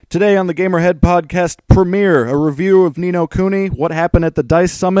Today on the Gamerhead Podcast premiere, a review of Ni no Kuni, what happened at the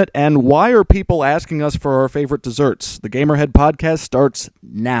DICE Summit, and why are people asking us for our favorite desserts. The Gamerhead Podcast starts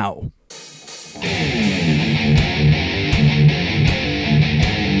now.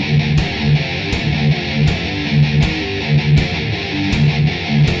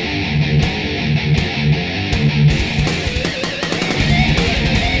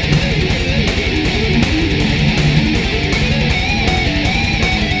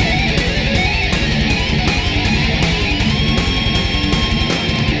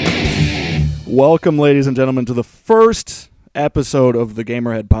 Welcome, ladies and gentlemen, to the first episode of the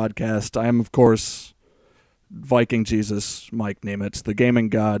Gamerhead Podcast. I am, of course, Viking Jesus, Mike Nemitz, the gaming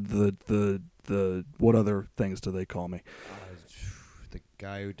god, the what other things do they call me? The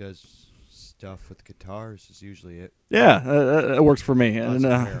guy who does stuff with guitars is usually it. Yeah, it works for me.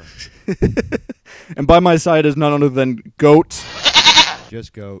 And by my side is none other than Goat.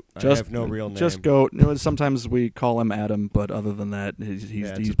 Just Goat. I have no real name. Just Goat. Sometimes we call him Adam, but other than that,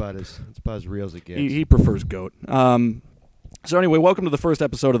 it's about as real as it gets. He prefers Goat. So anyway, welcome to the first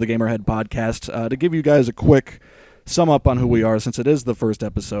episode of the Gamerhead Podcast. To give you guys a quick sum up on who we are, since it is the first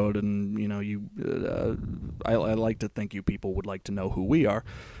episode, and I like to think you people would like to know who we are.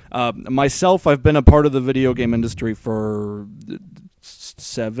 Myself, I've been a part of the video game industry for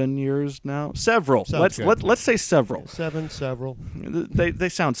 7 years now. Several. Let's say several. Several. They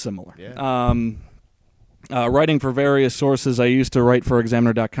sound similar. Yeah. Writing for various sources. I used to write for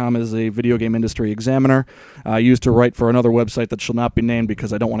Examiner.com as a video game industry examiner. I used to write for another website that shall not be named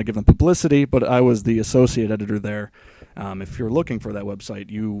because I don't want to give them publicity, but I was the associate editor there. If you're looking for that website,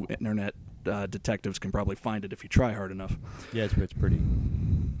 you internet detectives can probably find it if you try hard enough. Yeah, it's pretty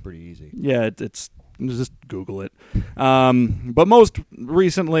easy. Yeah, it's just Google it. But most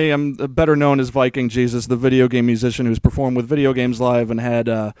recently, I'm better known as Viking Jesus, the video game musician who's performed with Video Games Live and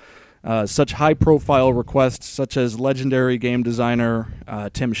had such high-profile requests such as legendary game designer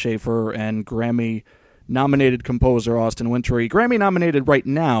Tim Schafer and Grammy-nominated composer Austin Wintory. Grammy-nominated right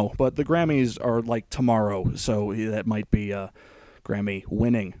now, but the Grammys are like tomorrow, so that might be Grammy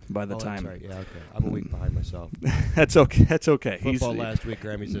winning by the time. That's right. Yeah, okay. I'm a week behind myself. That's okay. That's okay. Football last week,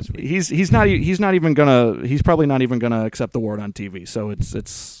 Grammys this week. He's probably not even gonna accept the award on TV. So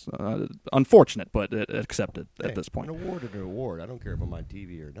it's unfortunate, but accepted at this point. An award is an award. I don't care if I'm on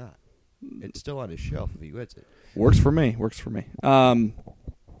TV or not. It's still on his shelf if he wins it. Works for me.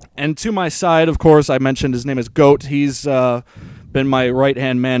 And to my side, of course, I mentioned his name is Goat. He's been my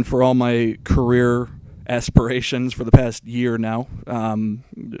right-hand man for all my career aspirations for the past year now,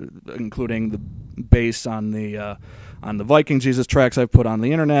 including the bass on the Viking Jesus tracks I've put on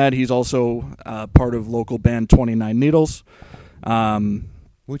the internet. He's also part of local band 29 Needles,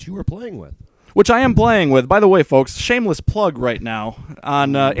 which you were playing with. Which I am playing with. By the way, folks, shameless plug right now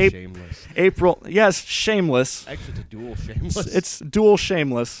on shameless. April. Yes, shameless. Actually, it's a dual shameless. It's dual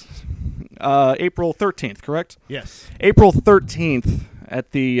shameless. April 13th, correct? Yes. April 13th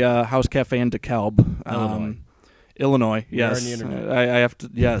at the House Cafe in DeKalb, Illinois. Yes, the internet. I have to.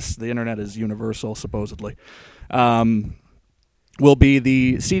 Yes, the internet is universal, supposedly. Will be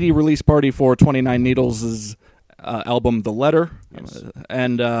the CD release party for 29 Needles' album The Letter, yes.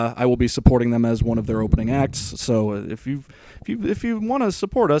 And I will be supporting them as one of their opening acts. So if you want to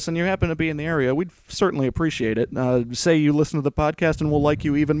support us and you happen to be in the area, we'd certainly appreciate it. Say you listen to the podcast and we'll like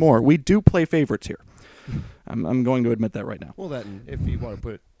you even more. We do play favorites here. I'm going to admit that right now. Well, that, and if you want to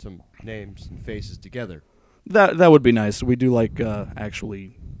put some names and faces together, that would be nice. We do like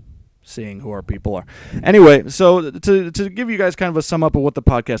actually seeing who our people are. Anyway, so to give you guys kind of a sum up of what the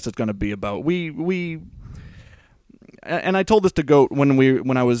podcast is going to be about, we and I told this to Goat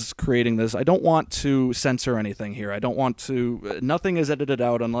when I was creating this. I don't want to censor anything here. I don't want to. Nothing is edited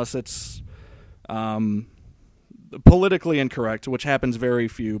out unless it's politically incorrect, which happens very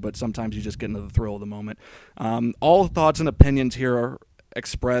few, but sometimes you just get into the thrill of the moment. All thoughts and opinions here are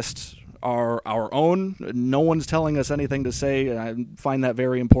expressed are our own. No one's telling us anything to say. I find that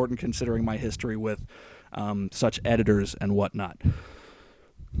very important considering my history with such editors and whatnot.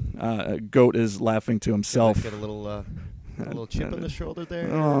 Goat is laughing to himself. Get a little chip on the shoulder there.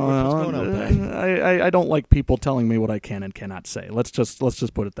 What's going on, I don't like people telling me what I can and cannot say. Let's just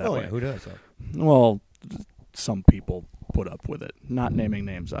put it that way. Yeah, who does? Well, some people put up with it. Not naming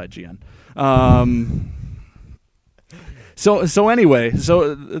names, IGN. So anyway,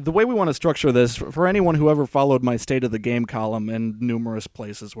 the way we want to structure this, for anyone who ever followed my State of the Game column in numerous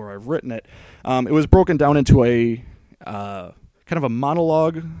places where I've written it, it was broken down into a kind of a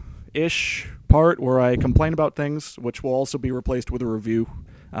monologue-ish part where I complain about things, which will also be replaced with a review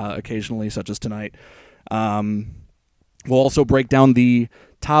occasionally, such as tonight. We'll also break down the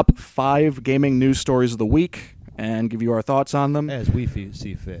top 5 gaming news stories of the week and give you our thoughts on them. As we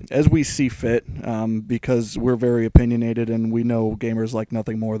see fit. As we see fit, because we're very opinionated and we know gamers like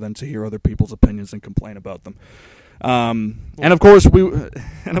nothing more than to hear other people's opinions and complain about them. And of course we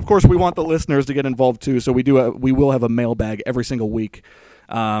want the listeners to get involved too. So we will have a mailbag every single week,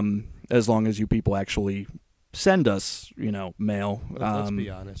 as long as you people actually send us, mail. Let's be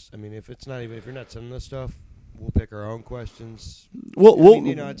honest. I mean, if you're not sending us stuff, we'll pick our own questions.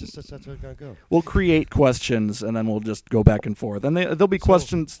 That's how it's gonna go. We'll create questions and then we'll just go back and forth. And there'll be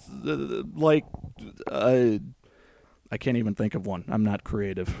questions like I can't even think of one. I'm not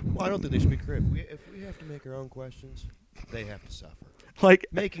creative. Well, I don't think they should be creative. If we have to make our own questions, they have to suffer. Like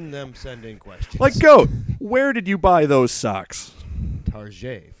making them send in questions. Like, Goat, where did you buy those socks?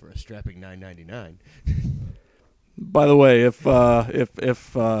 Target for a strapping $9.99. By the way, if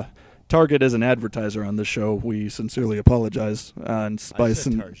Target is an advertiser on this show, we sincerely apologize. And Spice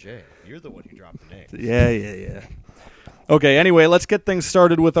and Target. You're the one who dropped the name. Yeah. Okay, anyway, let's get things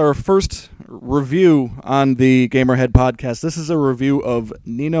started with our first review on the Gamerhead podcast. This is a review of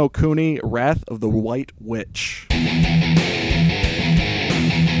Ni no Kuni: Wrath of the White Witch.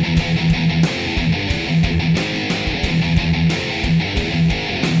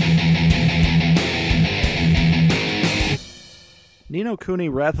 Ni no Kuni: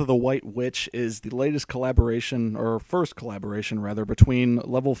 Wrath of the White Witch is the latest collaboration, or first collaboration rather, between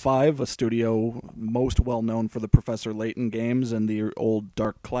Level 5, a studio most well known for the Professor Layton games and the old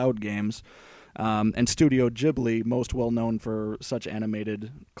Dark Cloud games, and Studio Ghibli, most well known for such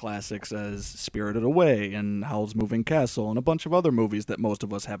animated classics as Spirited Away and Howl's Moving Castle and a bunch of other movies that most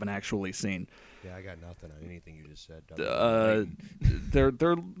of us haven't actually seen. Yeah, I got nothing on anything you just said.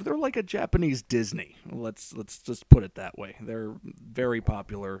 They're like a Japanese Disney. Let's just put it that way. They're very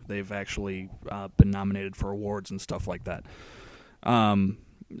popular. They've actually been nominated for awards and stuff like that.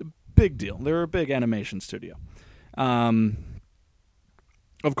 Big deal. They're a big animation studio.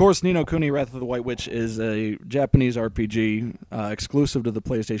 Of course, Ni no Kuni: Wrath of the White Witch is a Japanese RPG exclusive to the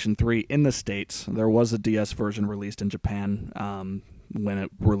PlayStation 3 in the States. There was a DS version released in Japan when it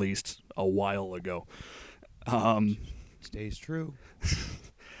released a while ago. Stays true.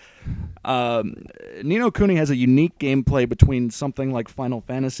 Ni no Kuni has a unique gameplay between something like Final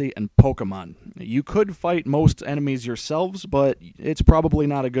Fantasy and Pokemon. You could fight most enemies yourselves, but it's probably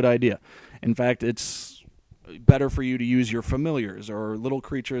not a good idea. In fact, it's better for you to use your familiars or little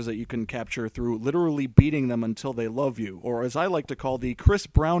creatures that you can capture through literally beating them until they love you, or as I like to call the Chris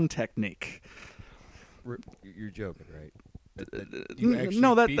Brown technique. You're joking, right? You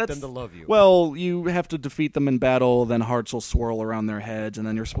actually beat them to love you. Well, you have to defeat them in battle, then hearts will swirl around their heads, and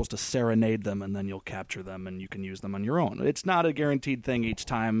then you're supposed to serenade them, and then you'll capture them, and you can use them on your own. It's not a guaranteed thing each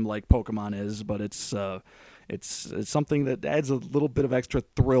time like Pokemon is, but it's something that adds a little bit of extra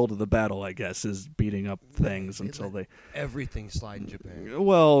thrill to the battle, I guess, is beating up things until they... Everything slide in Japan.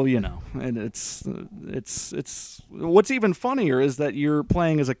 Well, and it's what's even funnier is that you're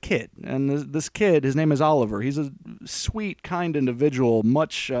playing as a kid, and this kid, his name is Oliver. He's a sweet, kind individual,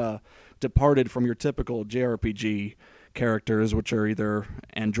 much departed from your typical JRPG characters, which are either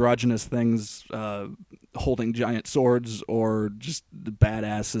androgynous things holding giant swords or just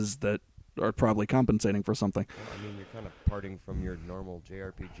badasses that are probably compensating for something. Well, I mean, you're kind of parting from your normal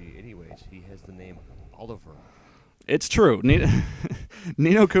JRPG anyways. He has the name Oliver. It's true. Ni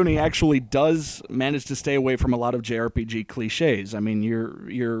no Kuni actually does manage to stay away from a lot of JRPG cliches. I mean,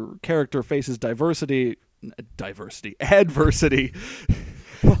 your character faces adversity.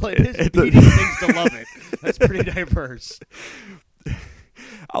 Well, it is beating things to love it. That's pretty diverse.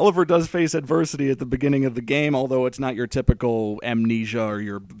 Oliver does face adversity at the beginning of the game, although it's not your typical amnesia or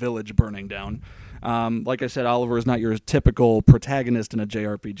your village burning down. Like I said, Oliver is not your typical protagonist in a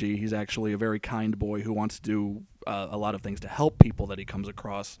JRPG. He's actually a very kind boy who wants to do a lot of things to help people that he comes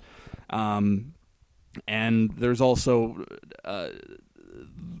across. And there's also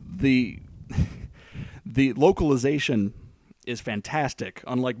the localization is fantastic,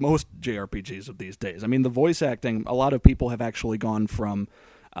 unlike most JRPGs of these days. I mean, the voice acting, a lot of people have actually gone from...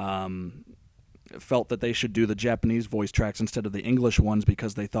 felt that they should do the Japanese voice tracks instead of the English ones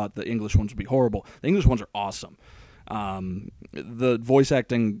because they thought the English ones would be horrible. The English ones are awesome. The voice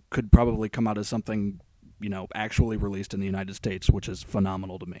acting could probably come out as something, actually released in the United States, which is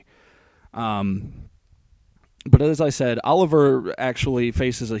phenomenal to me. But as I said, Oliver actually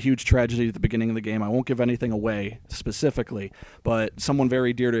faces a huge tragedy at the beginning of the game. I won't give anything away specifically, but someone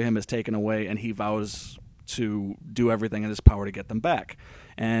very dear to him is taken away, and he vows to do everything in his power to get them back.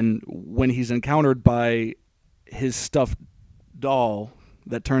 And when he's encountered by his stuffed doll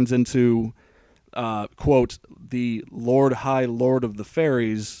that turns into quote, the Lord High Lord of the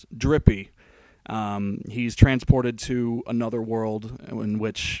Fairies, Drippy. He's transported to another world in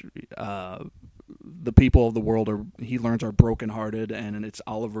which the people of the world he learns are brokenhearted, and it's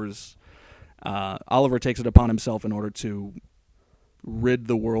Oliver's. Oliver takes it upon himself in order to rid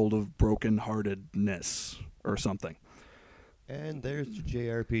the world of brokenheartedness or something. And there's the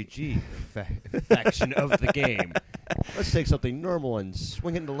JRPG faction of the game. Let's take something normal and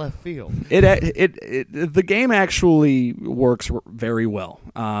swing it into left field. The game actually works very well.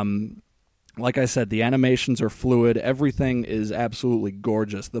 Like I said, the animations are fluid. Everything is absolutely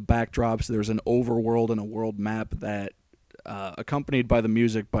gorgeous. The backdrops, there's an overworld and a world map that, accompanied by the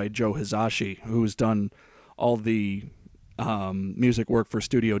music by Joe Hisashi, who's done all the music work for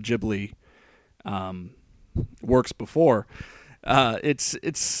Studio Ghibli works before.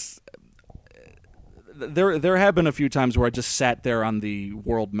 There have been a few times where I just sat there on the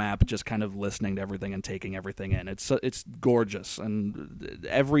world map, just kind of listening to everything and taking everything in. It's gorgeous, and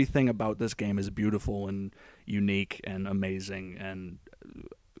everything about this game is beautiful and unique and amazing and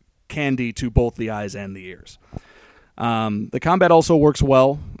candy to both the eyes and the ears. The combat also works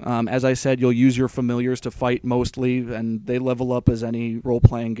well. As I said, you'll use your familiars to fight mostly, and they level up as any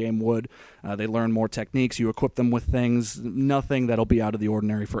role-playing game would. They learn more techniques. You equip them with things. Nothing that'll be out of the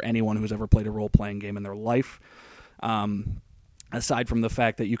ordinary for anyone who's ever played a role-playing game in their life. Aside from the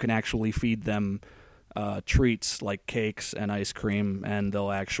fact that you can actually feed them treats like cakes and ice cream, and their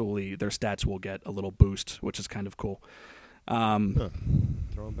stats will get a little boost, which is kind of cool. Throw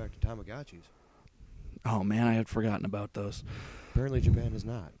them back to Tamagotchis. Oh, man, I had forgotten about those. Apparently Japan is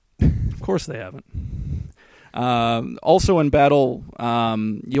not. Of course they haven't. Also in battle,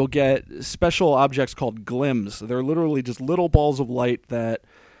 you'll get special objects called glims. They're literally just little balls of light that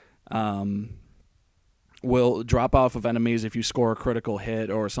will drop off of enemies if you score a critical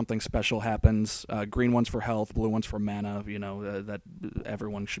hit or something special happens. Green ones for health, blue ones for mana. That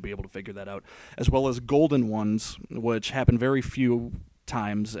everyone should be able to figure that out. As well as golden ones, which happen very few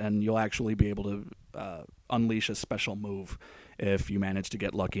times, and you'll actually be able to unleash a special move if you manage to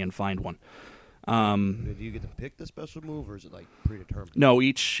get lucky and find one. Do you get to pick the special move, or is it like predetermined? No,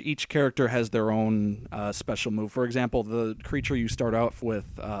 each character has their own special move. For example, the creature you start off with,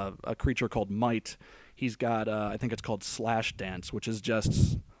 a creature called Might, he's got I think it's called Slash Dance, which is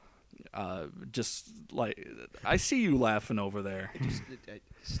just like, I see you laughing over there.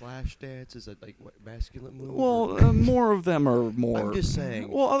 Slash Dance is a masculine move? Well, more of them are more. I'm just saying.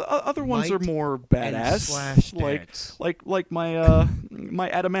 Well, other ones are more badass. Slash Dance. Like my my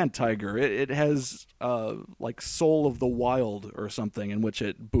Adamant Tiger. It has like Soul of the Wild or something, in which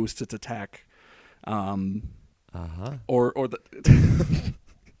it boosts its attack. Or the.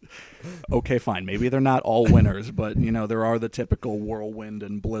 Okay, fine. Maybe they're not all winners, but there are the typical whirlwind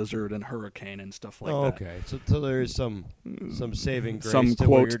and blizzard and hurricane and stuff like that. Okay, so there is some saving grace. Some to quote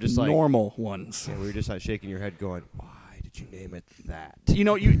where you're just normal ones. Yeah, where you're just like shaking your head, going, "Why did you name it that?"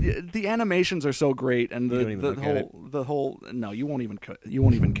 The animations are so great, and the whole. No, you won't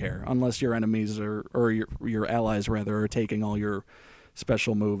even care unless your enemies or your allies rather are taking all your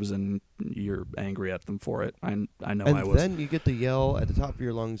special moves and you're angry at them for it. I know I was. And then you get to yell at the top of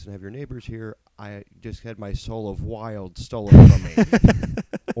your lungs and have your neighbors hear, "I just had my Soul of Wild stolen from me,"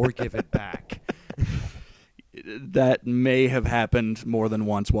 or give it back. That may have happened more than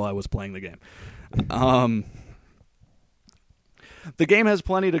once while I was playing the game. The game has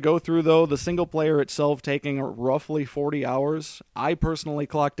plenty to go through, though. The single player itself taking roughly 40 hours. I personally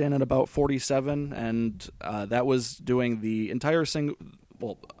clocked in at about 47, and that was doing the entire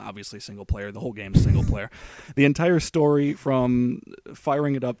obviously single player. The whole game's single player. The entire story from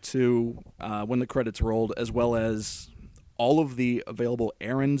firing it up to when the credits rolled, as well as all of the available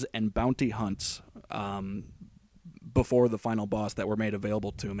errands and bounty hunts before the final boss that were made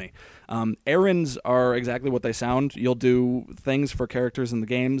available to me. Errands are exactly what they sound. You'll do things for characters in the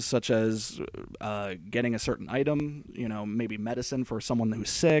games, such as getting a certain item, maybe medicine for someone who's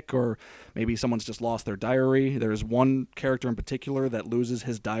sick, or maybe someone's just lost their diary. There's one character in particular that loses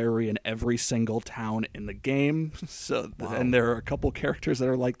his diary in every single town in the game. Wow. And there are a couple characters that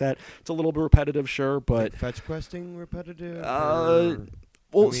are like that. It's a little bit repetitive, sure, but... Fetch questing repetitive?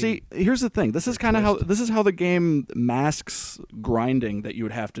 Well, see, here's the thing. This is how the game masks grinding that you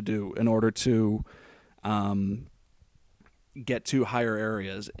would have to do in order to get to higher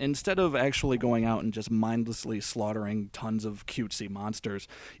areas. Instead of actually going out and just mindlessly slaughtering tons of cutesy monsters,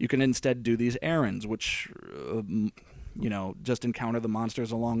 you can instead do these errands, which just encounter the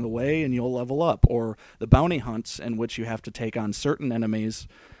monsters along the way and you'll level up. Or the bounty hunts, in which you have to take on certain enemies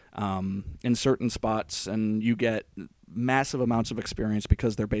in certain spots, and you get massive amounts of experience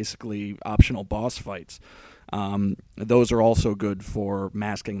because they're basically optional boss fights. Those are also good for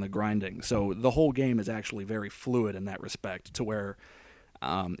masking the grinding. So the whole game is actually very fluid in that respect, to where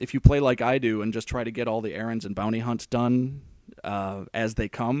if you play like I do and just try to get all the errands and bounty hunts done as they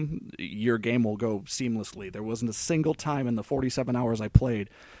come, your game will go seamlessly. There wasn't a single time in the 47 hours I played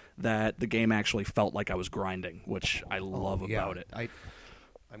that the game actually felt like I was grinding, which I love about it.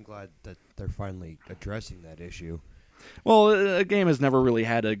 I'm glad that they're finally addressing that issue. Well, a game has never really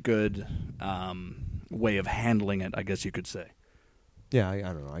had a good way of handling it, I guess you could say. Yeah, I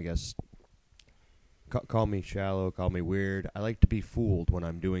don't know. I guess call me shallow, call me weird. I like to be fooled when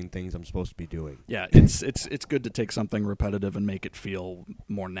I'm doing things I'm supposed to be doing. Yeah, it's good to take something repetitive and make it feel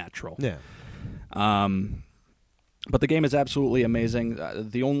more natural. Yeah. But the game is absolutely amazing.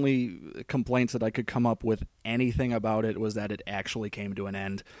 The only complaints that I could come up with anything about it was that it actually came to an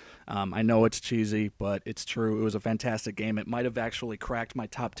end. I know it's cheesy, but it's true. It was a fantastic game. It might have actually cracked my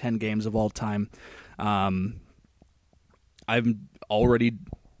top 10 games of all time. I've already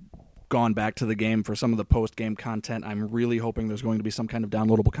gone back to the game for some of the post-game content. I'm really hoping there's going to be some kind of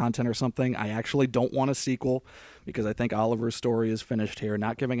downloadable content or something. I actually don't want a sequel because I think Oliver's story is finished here,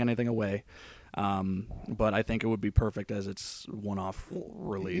 not giving anything away. But I think it would be perfect as its one-off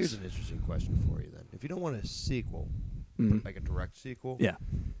release. Here's an interesting question for you then. If you don't want a sequel, like a direct sequel, yeah.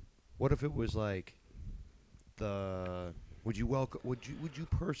 What if it was like would you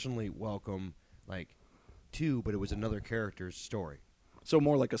personally welcome like 2, but it was another character's story? So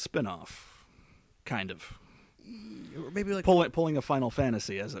more like a spin-off, kind of. Or maybe like pulling a Final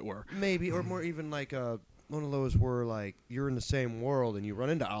Fantasy, as it were. Maybe, or more even like one of those where like you're in the same world and you run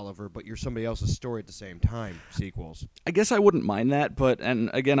into Oliver, but you're somebody else's story at the same time. Sequels. I guess I wouldn't mind that, and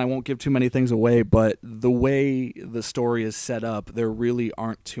again, I won't give too many things away. But the way the story is set up, there really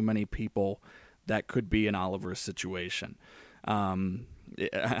aren't too many people that could be in Oliver's situation. I'm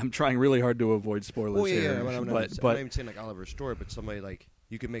trying really hard to avoid spoilers here. I'm not even saying like Oliver's story, but somebody like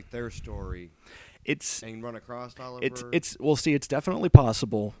you could make their story. And run across Oliver. It's definitely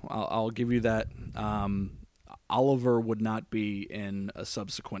possible. I'll give you that. Oliver would not be in a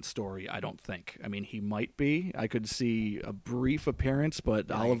subsequent story, I don't think. I mean, he might be. I could see a brief appearance,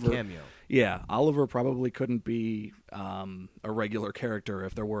 but Oliver, like a cameo. Yeah, Oliver probably couldn't be a regular character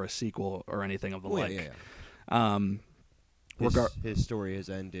if there were a sequel or anything of the like. Yeah. His story has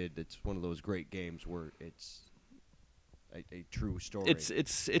ended. It's one of those great games where it's a true story.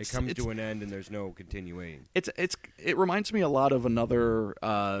 It comes to an end and there's no continuing. It reminds me a lot of another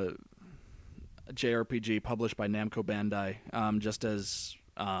JRPG published by Namco Bandai, just as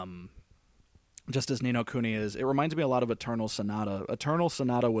Ni no Kuni is. It reminds me a lot of Eternal Sonata. Eternal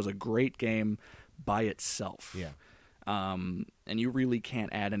Sonata was a great game by itself. Yeah. And you really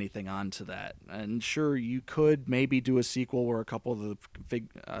can't add anything on to that. And sure, you could maybe do a sequel where a couple of the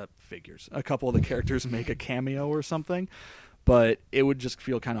characters make a cameo or something, but it would just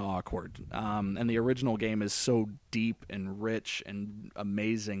feel kind of awkward. And the original game is so deep and rich and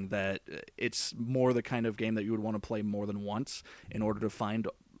amazing that it's more the kind of game that you would want to play more than once in order to find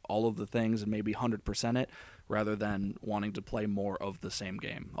all of the things and maybe 100% it, rather than wanting to play more of the same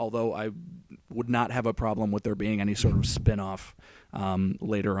game. Although I would not have a problem with there being any sort of spin-off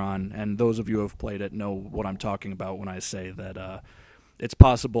later on. And those of you who have played it know what I'm talking about when I say that it's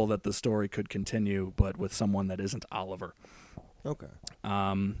possible that the story could continue, but with someone that isn't Oliver. Okay.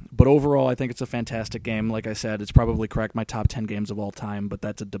 But overall, I think it's a fantastic game. Like I said, it's probably cracked my top 10 games of all time, but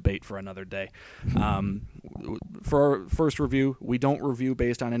that's a debate for another day. For our first review, we don't review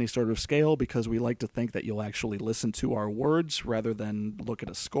based on any sort of scale because we like to think that you'll actually listen to our words rather than look at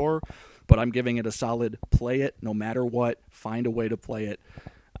a score. But I'm giving it a solid play it, no matter what. Find a way to play it.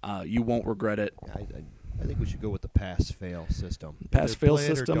 You won't regret it. I think we should go with the pass-fail system. Pass-fail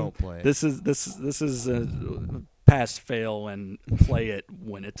system. Don't play it. This is pass-fail and play it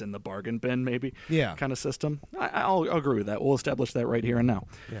when it's in the bargain bin, maybe. Yeah. Kind of system. I'll agree with that. We'll establish that right here and now.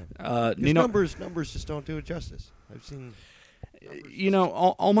 Yeah. Numbers just don't do it justice. I've seen.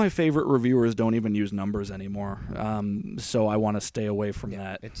 All my favorite reviewers don't even use numbers anymore. So I want to stay away from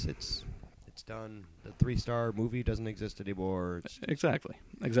that. It's done. The 3-star movie doesn't exist anymore. Exactly.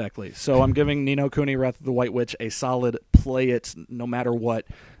 So I'm giving Ni no Kuni Wrath of the White Witch a solid play it no matter what.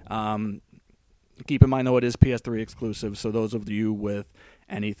 Keep in mind, though, it is PS3 exclusive, so those of you with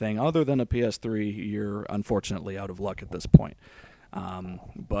anything other than a PS3, you're unfortunately out of luck at this point.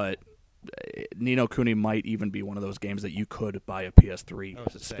 But Ni no Kuni might even be one of those games that you could buy a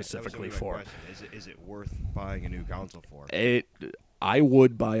PS3 specifically for. Is it worth buying a new console for? I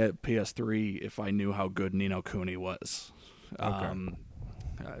would buy a PS3 if I knew how good Ni no Kuni was. Okay.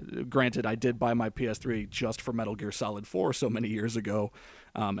 Granted, I did buy my PS3 just for Metal Gear Solid 4 so many years ago,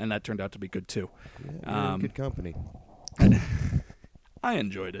 and that turned out to be good too. Yeah, you're in good company. I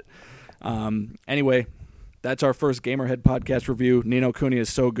enjoyed it. Anyway, that's our first Gamerhead podcast review. Ni no Kuni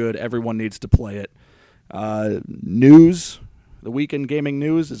is so good, everyone needs to play it. News, the weekend gaming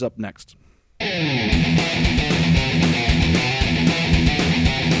news is up next.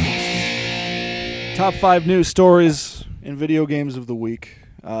 Top 5 news stories in video games of the week.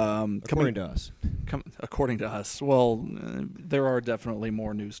 According to us. According to us. Well, there are definitely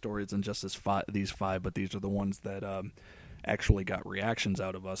more news stories than just these 5, but these are the ones that actually got reactions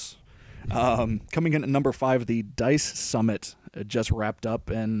out of us. Coming in at number 5, the DICE Summit just wrapped up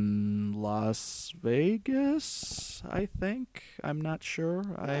in Las Vegas, I think. I'm not sure.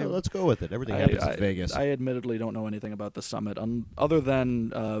 Let's go with it. Everything happens in Vegas. I admittedly don't know anything about the summit, other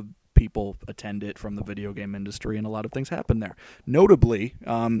than people attend it from the video game industry, and a lot of things happen there. Notably,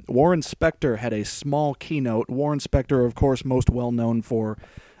 Warren Spector had a small keynote. Warren Spector, of course, most well known for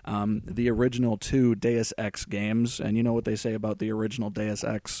the original 2 Deus Ex games, and you know what they say about the original Deus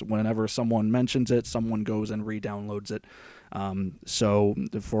Ex. Whenever someone mentions it, someone goes and re-downloads it. So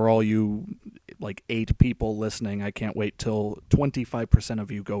for all you 8 people listening, I can't wait till 25%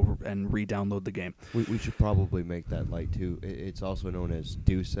 of you go and re-download the game. We should probably make that light too. It's also known as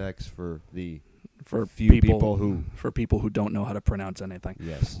Deus Ex for people who don't know how to pronounce anything.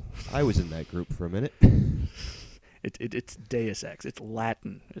 Yes, I was in that group for a minute. It's Deus Ex. It's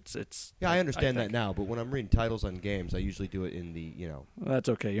Latin. It's. Yeah, I understand that now, but when I'm reading titles on games, I usually do it in the That's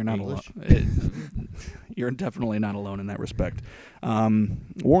okay. You're not English. Alone. You're definitely not alone in that respect. Warren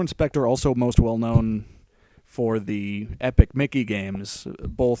Spector, also most well known for the Epic Mickey games,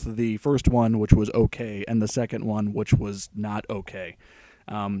 both the first one, which was okay, and the second one, which was not okay.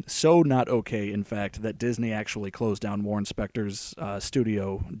 So not okay, in fact, that Disney actually closed down Warren Spector's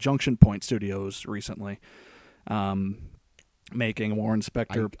studio, Junction Point Studios, recently. Making Warren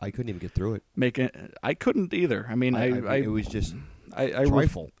Spector. I couldn't even get through it. I couldn't either. I mean, it was just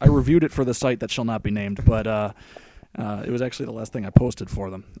trifle. I reviewed it for the site that shall not be named, but it was actually the last thing I posted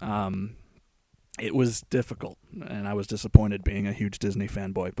for them. It was difficult, and I was disappointed, being a huge Disney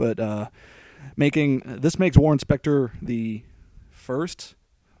fanboy. But this makes Warren Spector the first,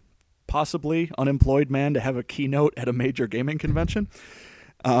 possibly unemployed man to have a keynote at a major gaming convention.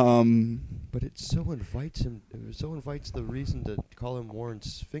 But it so invites him. It so invites the reason to call him Warren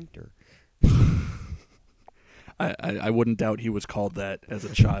Sphincter. I wouldn't doubt he was called that as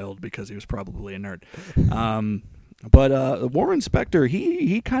a child because he was probably a nerd. But Warren Spector,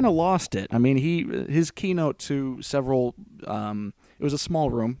 he kind of lost it. I mean, his keynote to several. It was a small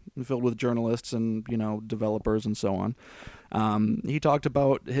room filled with journalists and developers and so on. He talked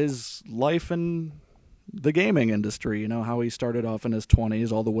about his life and the gaming industry, how he started off in his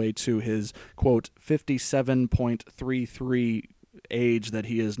 20s all the way to his, quote, 57.33 age that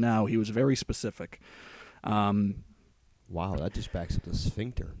he is now. He was very specific. Wow, that just backs up the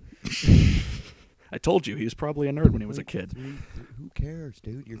sphincter. I told you, he was probably a nerd when he was a kid. Who cares,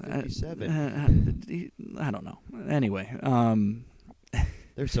 dude? You're 57. I don't know. Anyway.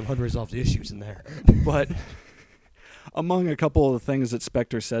 There's some unresolved issues in there. But among a couple of the things that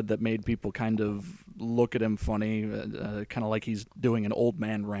Spector said that made people kind of look at him funny, kind of like he's doing an old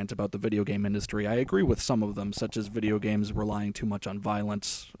man rant about the video game industry, I agree with some of them, such as video games relying too much on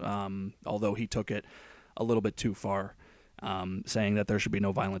violence, although he took it a little bit too far, saying that there should be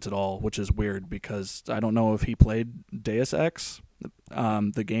no violence at all, which is weird because I don't know if he played Deus Ex,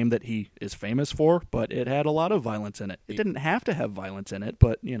 the game that he is famous for, but it had a lot of violence in it. It didn't have to have violence in it,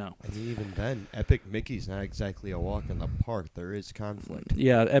 but, I mean, even then, Epic Mickey's not exactly a walk in the park. There is conflict.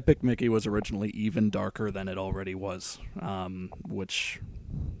 Yeah, Epic Mickey was originally even darker than it already was, which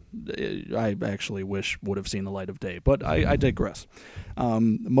I actually wish would have seen the light of day. But I digress.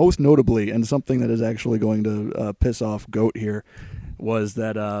 Most notably, and something that is actually going to piss off Goat here, was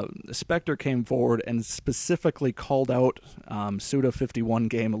that Spector came forward and specifically called out Suda51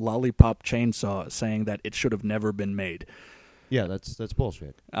 game Lollipop Chainsaw, saying that it should have never been made. Yeah, that's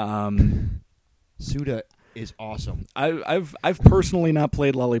bullshit. Suda is awesome. I've personally not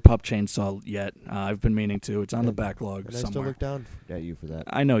played Lollipop Chainsaw yet. I've been meaning to. It's on the backlog and somewhere. I still look down at you for that.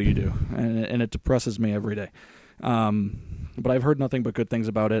 I know you do, and it depresses me every day. But I've heard nothing but good things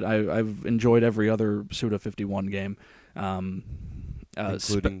about it. I've enjoyed every other Suda51 game.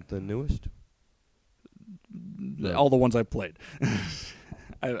 Including the newest? All the ones I've played.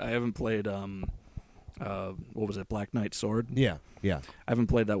 I haven't played, what was it, Black Knight Sword? Yeah. I haven't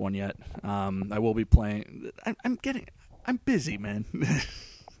played that one yet. I will be playing. I'm busy, man.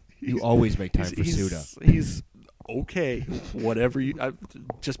 You always make time for Suda. He's okay, whatever I've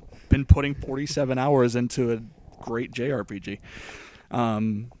just been putting 47 hours into a great JRPG.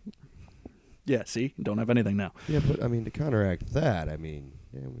 Yeah, see, don't have anything now. Yeah, but I mean, to counteract that,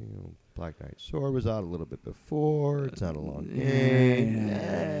 Black Knight Sword was out a little bit before. It's not a long game.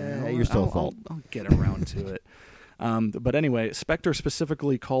 You're still at fault. I'll get around to it. But anyway, Spectre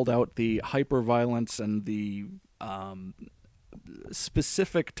specifically called out the hyper-violence and the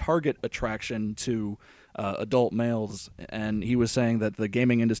specific target attraction to adult males, and he was saying that the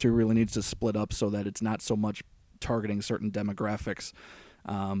gaming industry really needs to split up so that it's not so much targeting certain demographics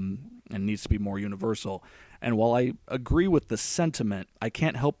and needs to be more universal. And while I agree with the sentiment, I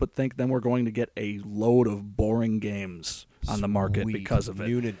can't help but think then we're going to get a load of boring games on the market because of it.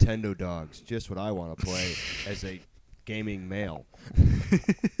 New Nintendo dogs, just what I want to play as a gaming male.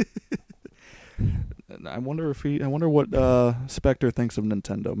 I wonder what Spectre thinks of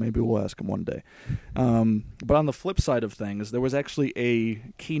Nintendo. Maybe we'll ask him one day. But on the flip side of things, there was actually a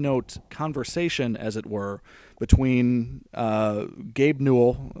keynote conversation, as it were, between Gabe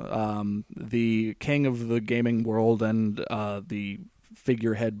Newell, the king of the gaming world and the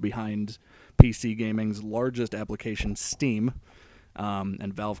figurehead behind PC gaming's largest application, Steam,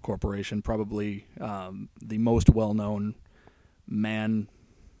 and Valve Corporation, probably the most well-known man.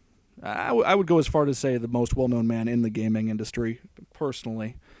 I would go as far to say the most well-known man in the gaming industry,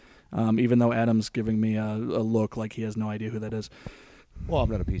 personally, even though Adam's giving me a look like he has no idea who that is. Well,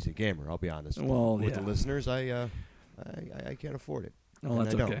 I'm not a PC gamer, I'll be honest. With the listeners, I can't afford it. Oh,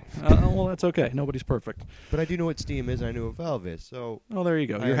 that's okay. Well, that's okay. Nobody's perfect. But I do know what Steam is, and I know what Valve is, so... Oh, there you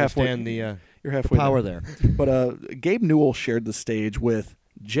go. You're halfway power there. But Gabe Newell shared the stage with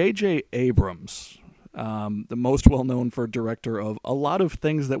J.J. Abrams, the most well-known for director of a lot of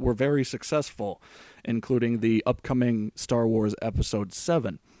things that were very successful, including the upcoming Star Wars Episode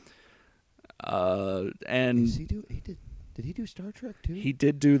 7. Did he do Star Trek too? He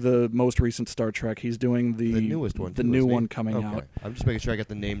did do the most recent Star Trek. He's doing the newest one. The new one coming out. I'm just making sure I got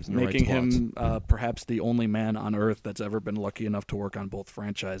the names in the right spots. Making him perhaps the only man on Earth that's ever been lucky enough to work on both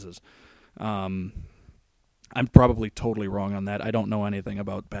franchises. I'm probably totally wrong on that. I don't know anything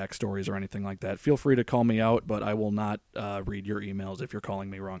about backstories or anything like that. Feel free to call me out, but I will not read your emails if you're calling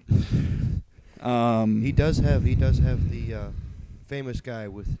me wrong. He does have the famous guy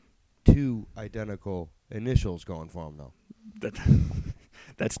with 2 identical initials going for him, though.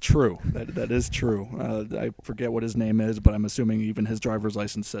 That's true. That is true. I forget what his name is, but I'm assuming even his driver's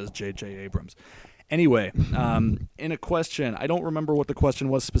license says J.J. Abrams. Anyway, in a question, I don't remember what the question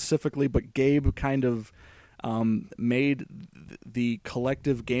was specifically, but Gabe kind of made the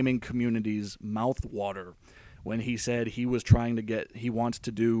collective gaming community's mouth water when he said he wants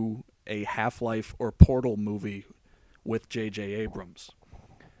to do a Half-Life or Portal movie with J.J. Abrams,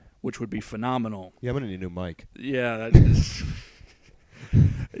 which would be phenomenal. Yeah, I'm going to need a new mic. Yeah.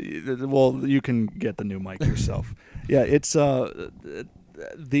 Well, you can get the new mic yourself. Yeah, it's the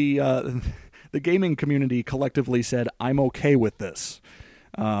gaming community collectively said, I'm okay with this.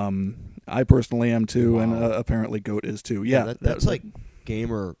 I personally am too, and apparently Goat is too. Yeah, that's like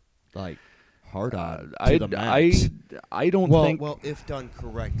gamer hard on to the max. I don't think. Well, if done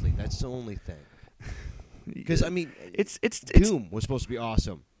correctly, that's the only thing. Because I mean, it's Doom was supposed to be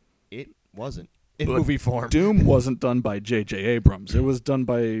awesome. It wasn't in movie form. Doom wasn't done by J.J. Abrams. It was done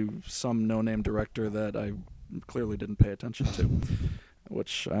by some no-name director that I clearly didn't pay attention to,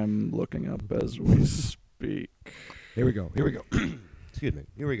 which I'm looking up as we speak. Here we go. Excuse me.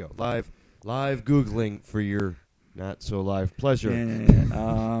 Here we go. Live Googling for your not-so-live pleasure.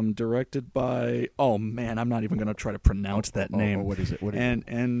 And, directed by... Oh, man, I'm not even going to try to pronounce that name. What is it? What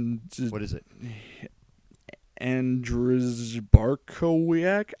is it? Andrzej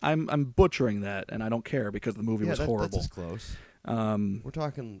Barkowiak. I'm butchering that, and I don't care because the movie was horrible. That's close. We're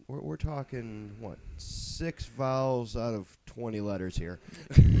talking what? 6 vowels out of 20 letters here.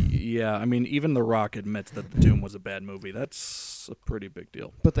 Yeah, I mean, even The Rock admits that Doom was a bad movie. That's a pretty big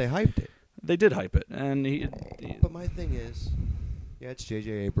deal. But they hyped it. They did hype it, and But my thing is, it's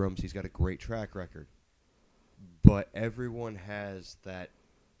J.J. Abrams. He's got a great track record, but everyone has that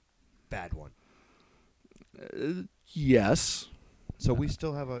bad one. Yes. So we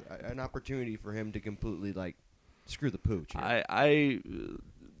still have an opportunity for him to completely screw the pooch.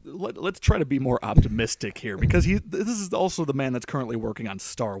 Let's try to be more optimistic here because this is also the man that's currently working on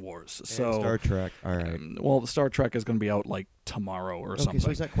Star Wars. And Star Trek. All right. Well, the Star Trek is going to be out tomorrow or something. Okay, so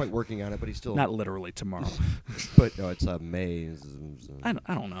he's not quite working on it, but he's still not literally tomorrow. But no, it's May. I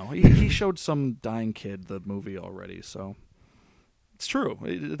don't know. He showed some dying kid the movie already, so. It's true.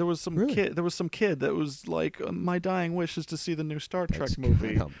 There was some kid. There was some kid that was like, "My dying wish is to see the new Star Trek movie."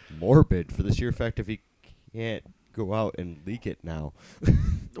 Kind of morbid for the sheer fact if he can't go out and leak it now.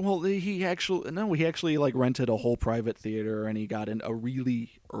 Well, he actually like rented a whole private theater, and he got in a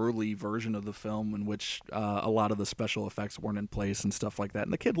really early version of the film in which a lot of the special effects weren't in place and stuff like that.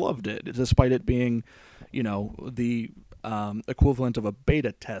 And the kid loved it, despite it being, the equivalent of a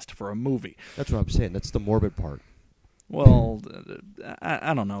beta test for a movie. That's what I'm saying. That's the morbid part. Well,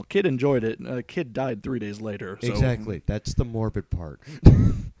 I don't know. Kid enjoyed it. Kid died 3 days later. So. Exactly. That's the morbid part.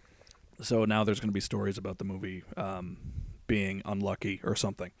 So now there's going to be stories about the movie being unlucky or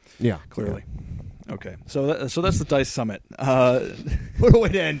something. Yeah. Clearly. Yeah. Okay. So that's the DICE Summit. What a way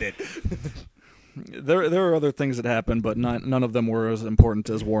to end it. There are other things that happened, but none of them were as important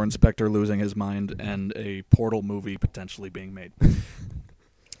as Warren Spector losing his mind and a Portal movie potentially being made.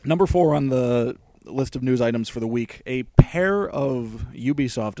 Number 4 on the list of news items for the week, a pair of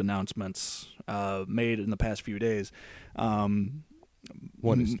Ubisoft announcements made in the past few days. One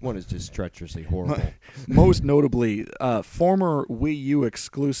is just treacherously horrible. Most notably, former Wii U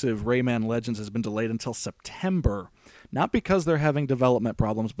exclusive Rayman Legends has been delayed until September, not because they're having development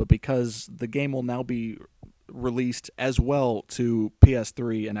problems, but because the game will now be released as well to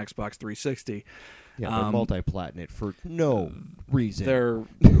PS3 and Xbox 360. Yeah, they're multi-platinum for no reason.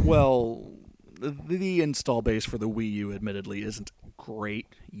 The install base for the Wii U admittedly isn't great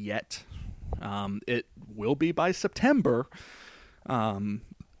yet. It will be by September. But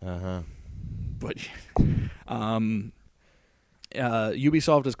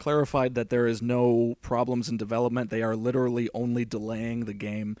Ubisoft has clarified that there is no problems in development. They are literally only delaying the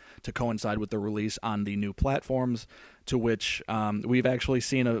game to coincide with the release on the new platforms, to which we've actually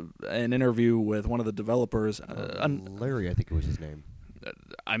seen an interview with one of the developers. Larry, I think it was his name.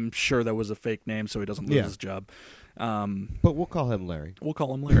 I'm sure that was a fake name so he doesn't lose his job. But we'll call him Larry.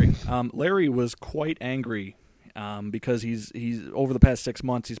 Larry was quite angry because he's over the past 6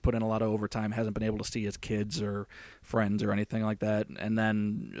 months he's put in a lot of overtime, hasn't been able to see his kids or friends or anything like that, and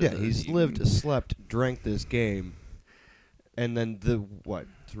then he's lived, slept, drank this game, and then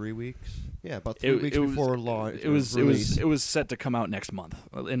 3 weeks? Yeah, about 3 weeks before launch. It was set to come out next month,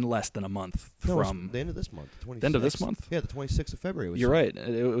 in less than a month from the end of this month. The end of this month? Yeah, the 26th of February. You're right.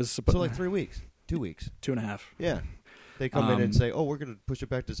 It was so like 3 weeks, 2 weeks, 2.5. Yeah. They come in and say, "Oh, we're going to push it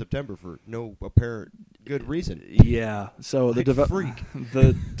back to September for no apparent good reason." Yeah, so the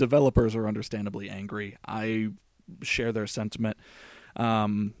developers are understandably angry. I share their sentiment.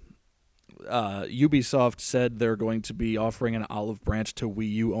 Ubisoft said they're going to be offering an olive branch to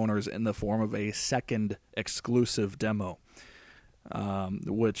Wii U owners in the form of a second exclusive demo,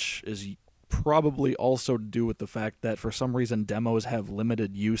 which is probably also to do with the fact that for some reason demos have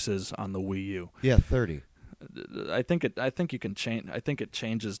limited uses on the Wii U. Yeah, 30. I think you can change. I think it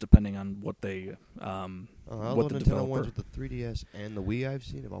changes depending on what they what the Nintendo ones with the 3DS and the Wii I've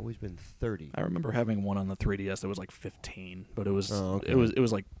seen have always been 30. I remember having one on the 3DS that was like 15, but it was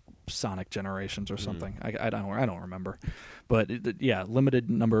like Sonic Generations or something. I don't remember, but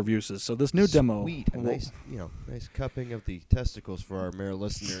limited number of uses. So this new demo, nice cupping of the testicles for our mere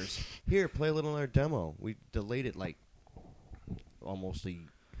listeners. Here, play a little of our demo. We delayed it like almost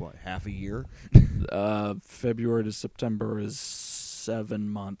half a year? February to September is 7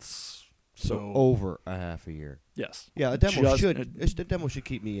 months. So over a half a year. Yes. Yeah, a demo should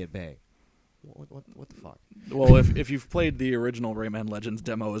keep me at bay. What the fuck? Well, if you've played the original Rayman Legends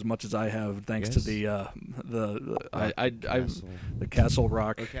demo as much as I have, thanks to the Castle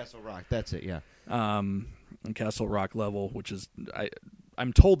Rock. Oh, Castle Rock. That's it. Yeah. And Castle Rock level, which is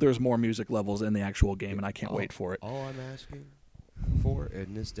I'm told there's more music levels in the actual game, and I can't wait for it. All I'm asking for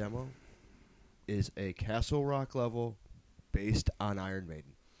in this demo is a Castle Rock level based on Iron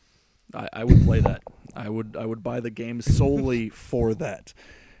Maiden. I would play that. I would buy the game solely for that.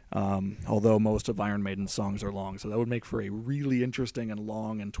 Although most of Iron Maiden's songs are long, so that would make for a really interesting and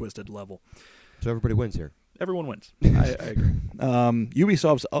long and twisted level. So everybody wins here. Everyone wins. I agree.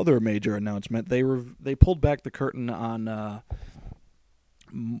 Ubisoft's other major announcement, they pulled back the curtain on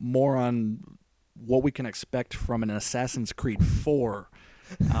more on what we can expect from an Assassin's Creed 4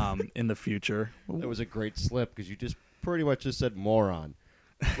 in the future. That was a great slip because you just pretty much just said moron.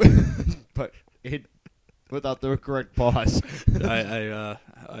 But it without the correct pause. I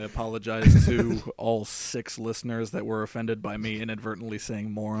apologize to all 6 listeners that were offended by me inadvertently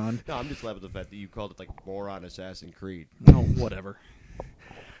saying moron. No, I'm just laughing at the fact that you called it like moron Assassin's Creed. No, whatever.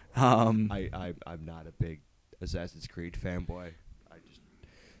 I'm not a big Assassin's Creed fanboy.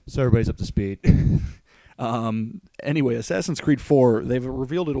 So everybody's up to speed. Anyway, Assassin's Creed 4, they've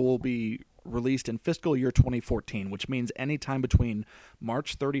revealed it will be released in fiscal year 2014, which means any time between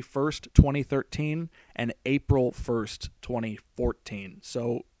March 31st, 2013 and April 1st, 2014.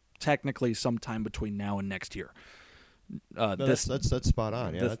 So technically sometime between now and next year. No, this that's spot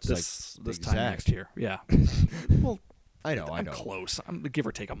on. Yeah, that's this like this exact. time next year. Yeah. Well, I know. I'm close. I'm give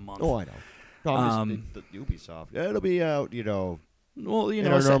or take a month. Oh, I know. No, I'm just, the Ubisoft. Yeah, it'll be out. Well, in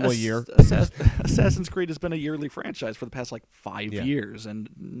our normal year. Assassin's Creed has been a yearly franchise for the past like 5 years, and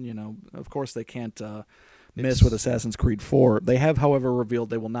of course they can't miss with Assassin's Creed 4. They have, however, revealed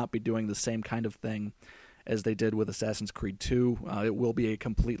they will not be doing the same kind of thing as they did with Assassin's Creed 2. It will be a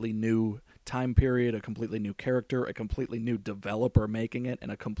completely new time period, a completely new character, a completely new developer making it,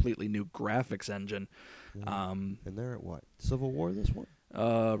 and a completely new graphics engine. Yeah. And they're at what? Civil War, this one?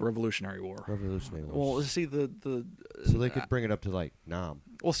 Revolutionary War. Revolutionary War. Well, see, so they could bring it up to, like, Nam.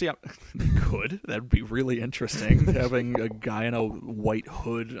 Well, see, they could. That'd be really interesting, having a guy in a white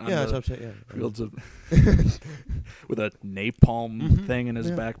hood on that's the what I'm saying, fields of with a napalm thing in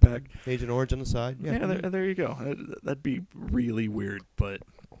his backpack. Agent Orange on the side. Yeah, there you go. That'd be really weird, but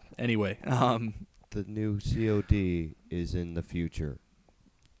anyway. The new COD is in the future.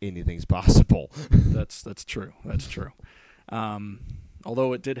 Anything's possible. That's true. That's true.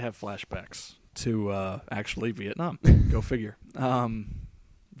 Although it did have flashbacks to actually Vietnam. Go figure.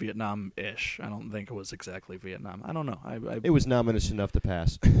 Vietnam-ish. I don't think it was exactly Vietnam. I don't know. It was nominous enough to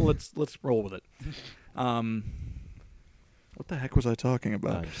pass. Let's roll with it. What the heck was I talking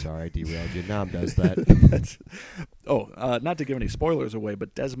about? I'm sorry, I derailed you. Nam does that. Not to give any spoilers away,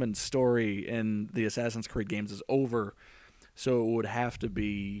 but Desmond's story in the Assassin's Creed games is over, so it would have to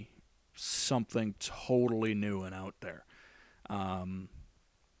be something totally new and out there.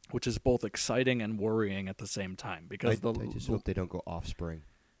 Which is both exciting and worrying at the same time, because I just hope they don't go Offspring.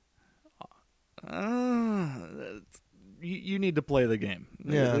 You need to play the game.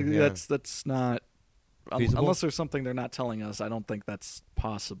 Yeah. That's not unless there's something they're not telling us. I don't think that's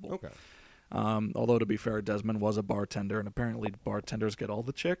possible. Okay. Although to be fair, Desmond was a bartender, and apparently bartenders get all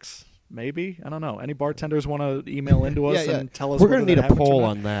the chicks. Maybe, I don't know. Any bartenders want to email into us and tell us? We're going to need a poll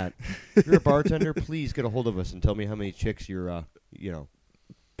on that. If you're a bartender, please get a hold of us and tell me how many chicks you're,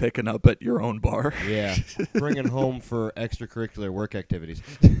 picking up at your own bar. Yeah, bringing home for extracurricular work activities.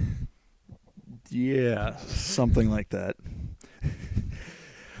 Yeah, something like that.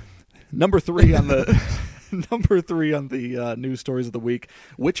 Number three on the news stories of the week.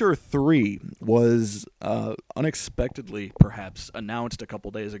 Witcher 3 was unexpectedly, perhaps, announced a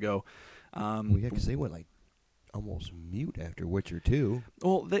couple days ago. Because they went like almost mute after Witcher 2.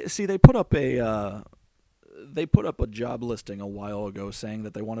 Well, they put up a job listing a while ago saying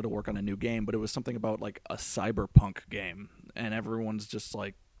that they wanted to work on a new game, but it was something about like a cyberpunk game, and everyone's just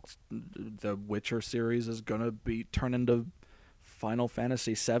like, the Witcher series is gonna be turned into Final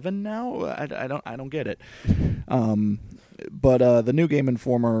Fantasy VII now. I don't get it. But the new Game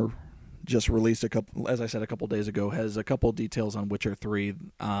Informer just released a couple days ago, has a couple details on Witcher 3.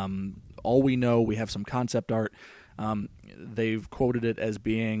 All we know, we have some concept art. They've quoted it as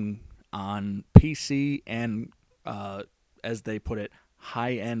being on PC and, as they put it,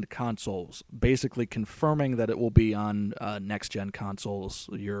 high-end consoles, basically confirming that it will be on next-gen consoles,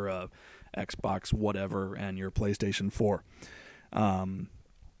 your Xbox whatever, and your PlayStation 4. I'm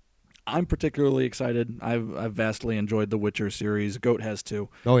particularly excited. I've vastly enjoyed the Witcher series. Goat has too.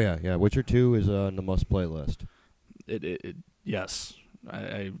 Oh yeah. Witcher 2 is on the must-play list. Yes.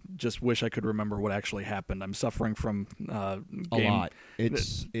 I just wish I could remember what actually happened. I'm suffering from a lot.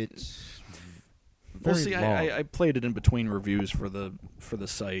 It's well, very see, long. I played it in between reviews for the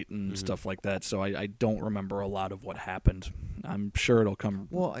site and stuff like that, so I don't remember a lot of what happened. I'm sure it'll come.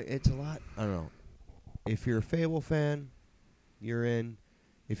 Well, it's a lot. I don't know. If you're a Fable fan, you're in.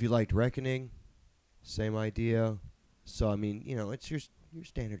 If you liked Reckoning, same idea. So I mean, it's your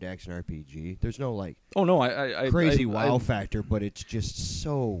standard action RPG. There's no like crazy wow factor, but it's just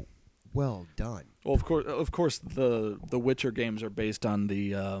so well done. Well, of course, the Witcher games are based on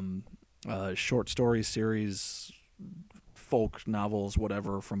the short story series, folk novels,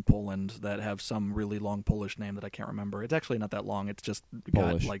 whatever, from Poland that have some really long Polish name that I can't remember. It's actually not that long. It's just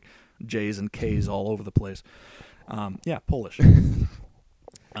Polish. got like J's and K's all over the place. Yeah, Polish.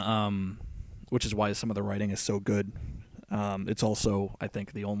 Which is why some of the writing is so good. It's also, I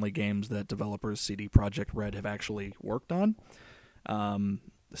think, the only games that developers CD Projekt Red have actually worked on.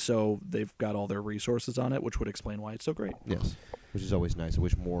 So they've got all their resources on it, which would explain why it's so great. Yes, which is always nice. I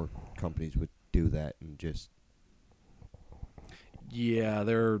wish more companies would do that and just... Yeah,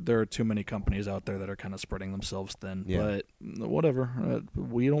 there are too many companies out there that are kind of spreading themselves thin. Yeah. But whatever.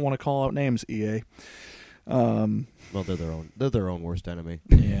 We don't want to call out names, EA. Well, they're their own worst enemy.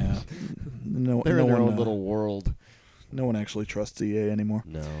 Yeah. They're in their own little world. No one actually trusts EA anymore.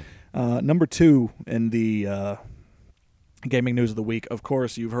 No. Number 2 in the gaming news of the week. Of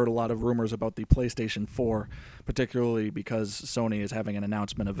course, you've heard a lot of rumors about the PlayStation 4, particularly because Sony is having an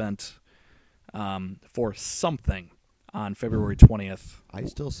announcement event for something on February 20th. I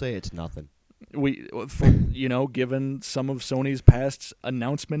still say it's nothing. Given some of Sony's past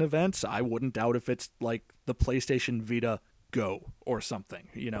announcement events, I wouldn't doubt if it's like the PlayStation Vita Go or something.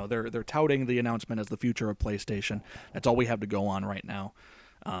 They're touting the announcement as the future of PlayStation. That's all we have to go on right now.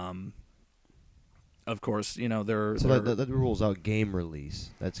 Of course, they're that rules out game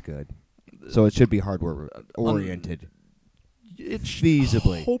release. That's good. So it should be hardware oriented. It's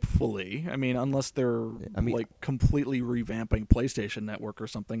feasibly. Hopefully. I mean, unless they're completely revamping PlayStation Network or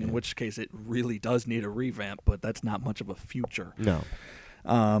something, in which case it really does need a revamp, but that's not much of a future. No.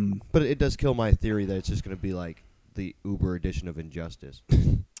 But it does kill my theory that it's just going to be like the Uber edition of Injustice.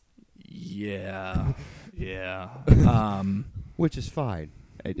 Yeah. Which is fine.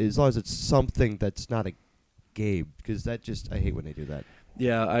 As long as it's something that's not a game, because I hate when they do that.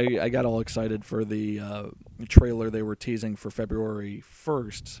 Yeah, I got all excited for the trailer they were teasing for February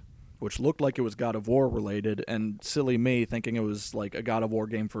 1st, which looked like it was God of War related, and silly me thinking it was like a God of War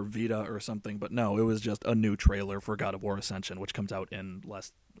game for Vita or something, but no, it was just a new trailer for God of War Ascension, which comes out in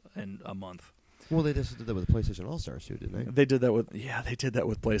a month. Well, they just did that with the PlayStation All-Stars too, didn't they? They did that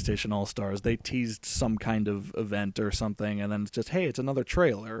with PlayStation All-Stars. They teased some kind of event or something, and then it's just, hey, it's another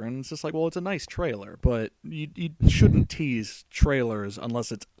trailer. And it's just like, well, it's a nice trailer, but you shouldn't tease trailers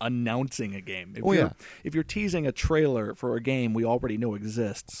unless it's announcing a game. If you're teasing a trailer for a game we already know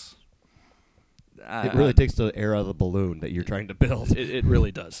exists... it really takes the air out of the balloon that you're trying to build. It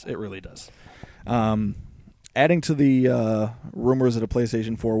really does. It really does. Adding to the rumors that a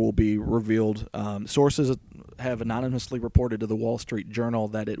PlayStation 4 will be revealed, sources have anonymously reported to the Wall Street Journal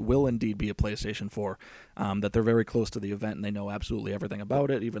that it will indeed be a PlayStation 4, that they're very close to the event and they know absolutely everything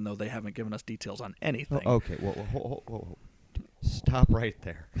about it, even though they haven't given us details on anything. Okay, whoa. Stop right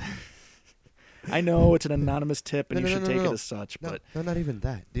there. I know it's an anonymous tip and you should take it as such, but... No, not even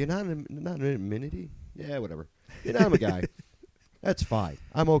that. The anonymity? Yeah, whatever. The anonymous guy. That's fine.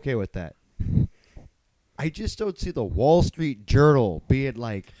 I'm okay with that. I just don't see the Wall Street Journal being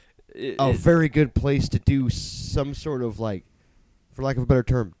like a very good place to do some sort of, like, for lack of a better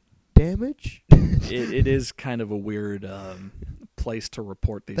term, damage. It is kind of a weird place to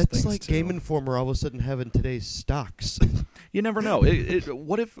report these things. That's like Game Informer all of a sudden having today's stocks. You never know.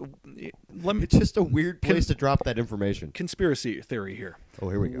 What if? It's just a weird place to drop that information. Conspiracy theory here. Oh,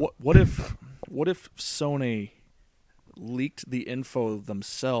 here we go. What if Sony leaked the info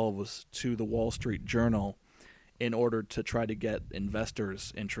themselves to the Wall Street Journal in order to try to get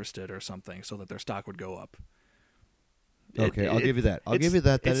investors interested or something so that their stock would go up? Okay, I'll give you that. I'll give you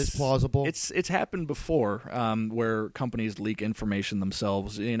that. That is plausible. It's happened before, where companies leak information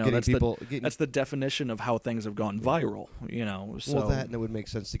themselves. That's the definition of how things have gone viral. So, well, that and it would make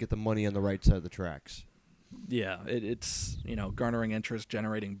sense to get the money on the right side of the tracks. Yeah, it's garnering interest,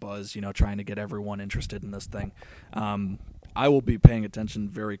 generating buzz. Trying to get everyone interested in this thing. I will be paying attention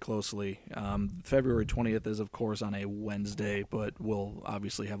very closely. February 20th is, of course, on a Wednesday, but we'll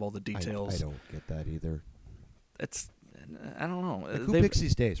obviously have all the details. I don't get that either. I don't know. Like who picks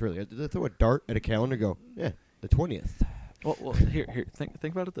these days, really? They throw a dart at a calendar and go, yeah, the 20th. Well, here. Think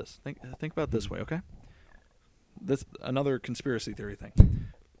about it this. Think about it this way, okay? This another conspiracy theory thing.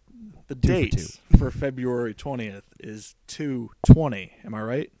 The date for February 20th is 2/20. Am I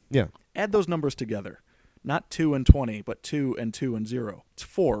right? Yeah. Add those numbers together. Not 2 and 20, but 2 and 2 and 0. It's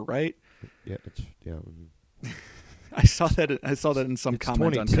 4, right? Yeah. I saw that in some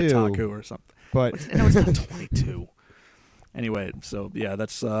comment 22, on Kotaku or something. But no, it's not 22. Anyway, so yeah,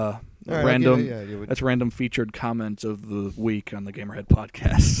 that's random. That's random featured comment of the week on the Gamerhead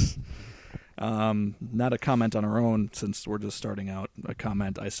podcast. Not a comment on our own, since we're just starting out. A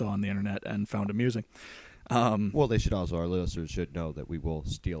comment I saw on the internet and found amusing. Well, our listeners should know that we will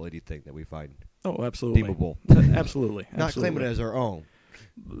steal anything that we find. Oh, absolutely. Deemable. Absolutely. Not claim it as our own.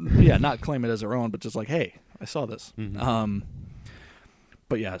 Yeah, not claim it as our own, but just like, hey, I saw this. Mm-hmm.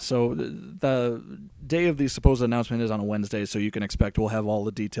 But yeah, so the day of the supposed announcement is on a Wednesday, so you can expect we'll have all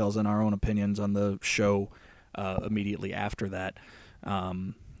the details and our own opinions on the show immediately after that,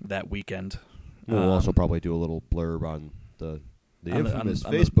 that weekend. We'll also probably do a little blurb on the infamous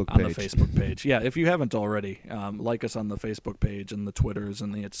Facebook page. On the Facebook page. Yeah, if you haven't already, like us on the Facebook page and the Twitters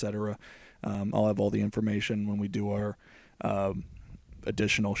and the et cetera. I'll have all the information when we do our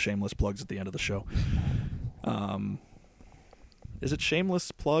additional shameless plugs at the end of the show. Is it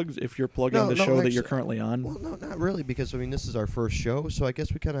shameless plugs if you're plugging the show that you're currently on? Well, no, not really, because, this is our first show, so I guess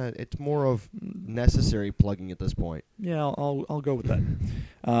it's more of necessary plugging at this point. Yeah, I'll go with that.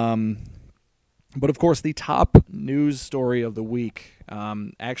 But of course, the top news story of the week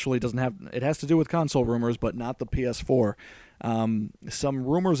actually doesn't have. It has to do with console rumors, but not the PS4. Some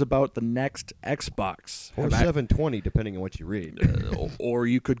rumors about the next Xbox, Or 720, depending on what you read. or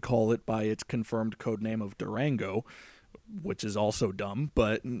you could call it by its confirmed code name of Durango, which is also dumb.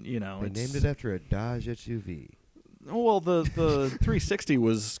 But They named it after a Dodge SUV. Well, the 360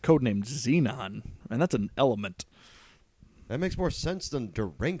 was codenamed Xenon, and that's an Element. That makes more sense than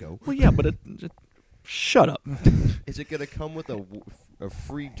Durango. Well, yeah, but shut up. Is it going to come with a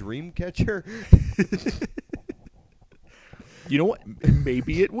free dream catcher? You know what?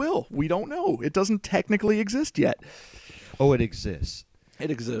 Maybe it will. We don't know. It doesn't technically exist yet. Oh, it exists. It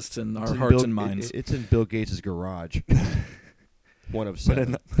exists in our It's in hearts and minds. It's in Bill Gates' garage. One of But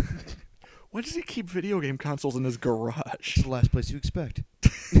 7. why does he keep video game consoles in his garage? It's the last place you expect.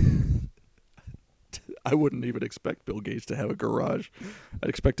 I wouldn't even expect Bill Gates to have a garage. I'd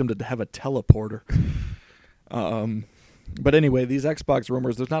expect him to have a teleporter. But anyway, these Xbox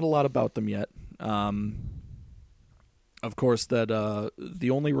rumors, there's not a lot about them yet. Of course, that the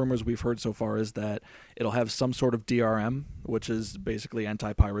only rumors we've heard so far is that it'll have some sort of DRM, which is basically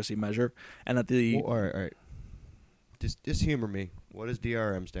anti-piracy measure, and that the... Well, all right. Just humor me. What does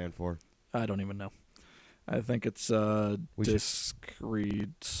DRM stand for? I don't even know. I think it's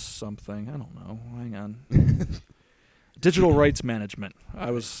discrete something. I don't know. Hang on. Digital rights management.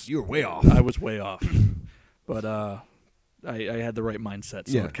 You were way off. I was way off. But I had the right mindset,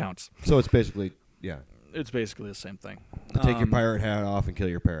 so Yeah. it counts. So it's basically, yeah. It's basically the same thing. Take your pirate hat off and kill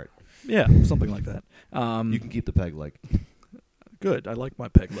your parrot. Yeah, something like that. You can keep the peg leg. Good. I like my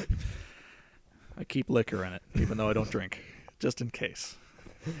peg leg. I keep liquor in it, even though I don't drink, just in case.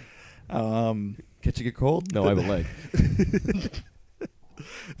 Catching a cold? No, I have a leg.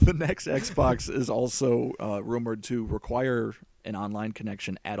 The next Xbox is also rumored to require an online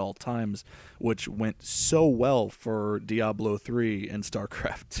connection at all times, which went so well for Diablo 3 and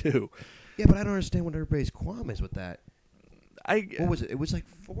StarCraft 2. Yeah, but I don't understand what everybody's qualm is with that. What was it? It was like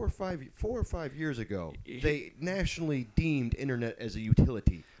 4 or 5 years ago. They nationally deemed internet as a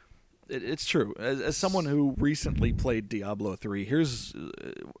utility. It's true. As someone who recently played Diablo 3, here's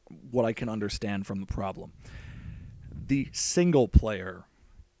what I can understand from the problem. The single player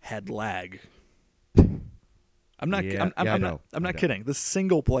had lag. I'm not kidding. The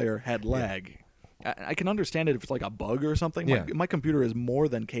single player had lag. I can understand it if it's like a bug or something. Yeah. My computer is more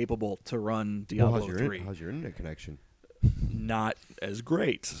than capable to run Diablo 3. How's your internet connection? Not as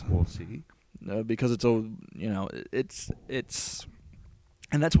great. We'll see. Because it's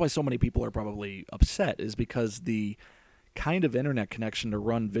and that's why so many people are probably upset, is because the kind of internet connection to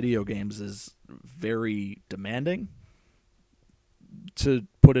run video games is very demanding, to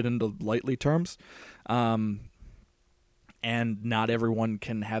put it into lightly terms. And not everyone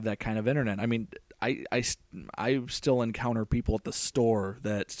can have that kind of internet. I mean, I still encounter people at the store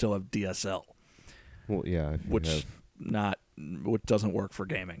that still have DSL. Well, yeah. Which doesn't work for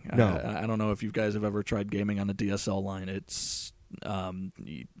gaming. No. I don't know if you guys have ever tried gaming on a DSL line. It's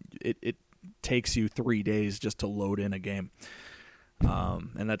it takes you 3 days just to load in a game,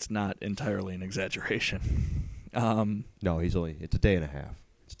 and that's not entirely an exaggeration. No, it's a day and a half.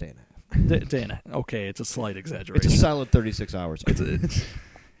 It's a day and a half. Day and a half. Okay, it's a slight exaggeration. It's a solid 36 hours.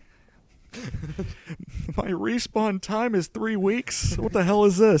 My respawn time is 3 weeks. What the hell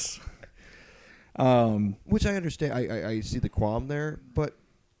is this? Which I understand. I see the qualm there, but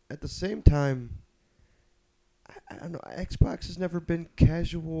at the same time, I don't know. Xbox has never been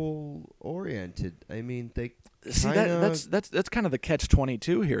casual oriented. I mean, they see that's kind of the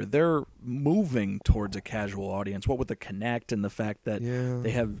catch-22 here. They're moving towards a casual audience. What with the Kinect and the fact that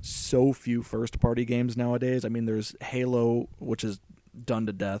they have so few first-party games nowadays. I mean, there's Halo, which is done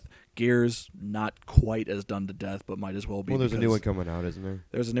to death. Gears, not quite as done to death, but might as well be. Well, there's a new one coming out, isn't there?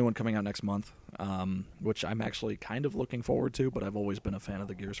 There's a new one coming out next month, which I'm actually kind of looking forward to, but I've always been a fan of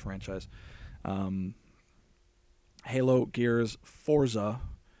the Gears franchise. Halo, Gears, Forza,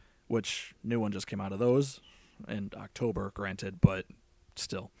 which new one just came out of those in October, granted, but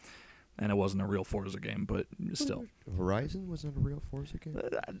still. And it wasn't a real Forza game, but still. Horizon wasn't a real Forza game?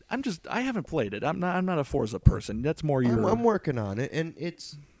 I haven't played it. I'm not a Forza person. That's more your... I'm working on it, and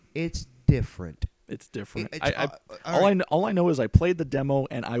it's different. It's different. All I know is I played the demo,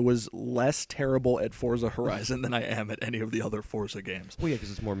 and I was less terrible at Forza Horizon than I am at any of the other Forza games. Well, yeah,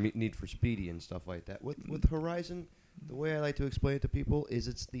 because it's more Need for Speedy and stuff like that. With Horizon, the way I like to explain it to people is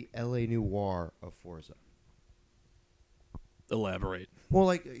it's the L.A. Noire of Forza. Elaborate.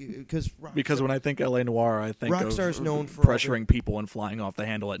 Well, because when I think L.A. Noire, I think Rockstar's of known for pressuring people and flying off the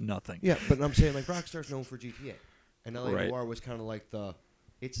handle at nothing. Yeah, but I'm saying Rockstar's known for GTA, and L.A. Right. Noire was kind of like the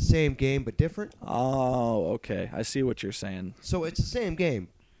it's the same game but different. Oh, okay. I see what you're saying. So it's the same game,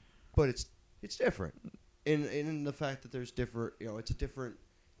 but it's different in the fact that there's different. It's a different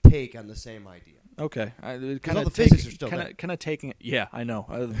take on the same idea. Okay. Because all the physics are still there. Kind of taking it. Yeah, I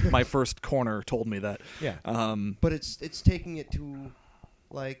know. My first corner told me that. Yeah. But it's taking it to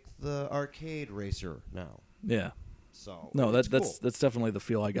like the arcade racer now. Yeah. So no, that's that's cool. definitely the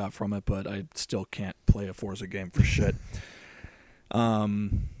feel I got from it, but I still can't play a Forza game for shit.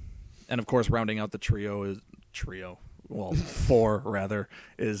 And of course, rounding out the four rather,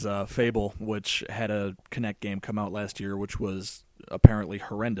 is Fable, which had a Kinect game come out last year, which was apparently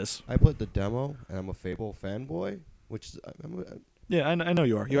horrendous. I played the demo, and I'm a Fable fanboy, which is Yeah, I know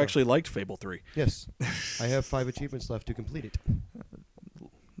you are. You Yeah. actually liked Fable 3. Yes. I have 5 achievements left to complete it.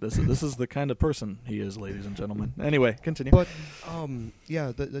 This is the kind of person he is, ladies and gentlemen. Anyway, continue. But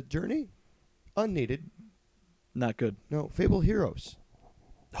yeah, the journey, unneeded. Not good. No, Fable Heroes.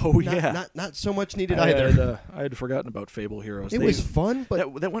 Oh, yeah. Not so much needed either. I had forgotten about Fable Heroes. It was fun,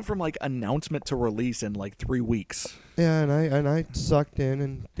 but that went from like announcement to release in like 3 weeks. yeah, and I sucked in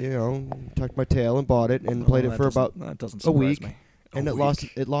and tucked my tail and bought it and played it for about that doesn't a surprise week, me. and it lost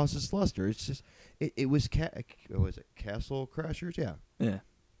its luster. It's just it was was it Castle Crashers? Yeah, Yeah.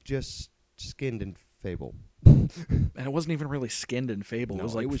 just skinned in Fable. And it wasn't even really skinned in Fable. No, it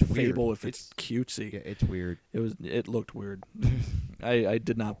was like it was Fable weird. if it's cutesy. Yeah, it's weird. It looked weird. I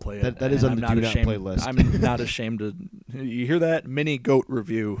did not play it. That is and on the I'm do not not ashamed. play list. I'm not ashamed to. You hear that? Mini goat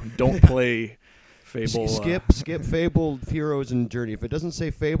review. Don't play Fable. Skip Fable, Heroes, and Journey. If it doesn't say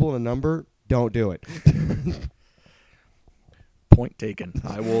Fable in a number, don't do it. Point taken.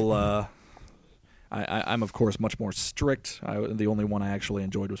 I will. I'm of course much more strict. The only one I actually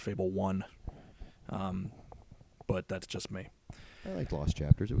enjoyed was Fable 1. But that's just me. I liked Lost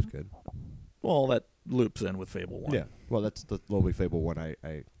Chapters. It was good. Well, that loops in with Fable 1. Yeah. Well, that's the lowly Fable one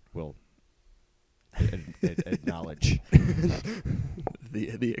I will acknowledge.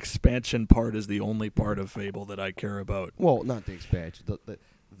 The expansion part is the only part of Fable that I care about. Well, not the expansion.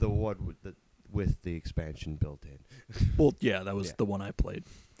 The one with the expansion built in. Well, yeah, that was the one I played.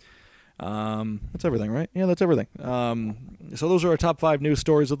 That's everything, right? Yeah, that's everything. So those are our top 5 news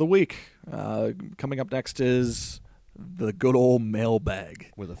stories of the week. Coming up next is the good old mailbag.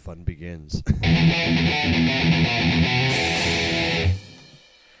 Where the fun begins.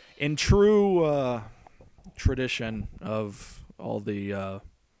 In true tradition of all the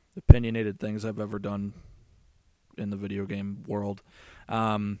opinionated things I've ever done in the video game world,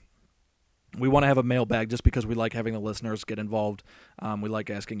 we want to have a mailbag just because we like having the listeners get involved. We like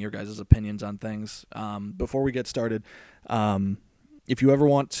asking your guys' opinions on things. Before we get started, if you ever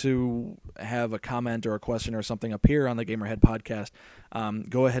want to have a comment or a question or something appear on the Gamerhead podcast,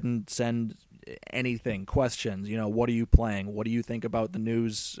 go ahead and send anything, questions. What are you playing? What do you think about the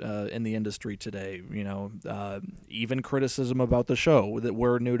news in the industry today? Even criticism about the show. That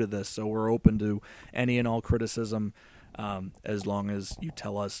we're new to this, so we're open to any and all criticism. As long as you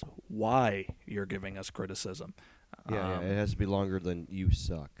tell us why you're giving us criticism. Yeah, it has to be longer than "you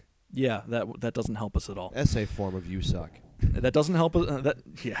suck." Yeah, that doesn't help us at all. Essay form of "you suck." That doesn't help us. That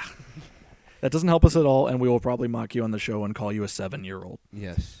doesn't help us at all, and we will probably mock you on the show and call you a 7-year-old.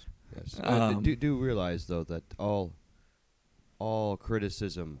 Yes. Do realize though that all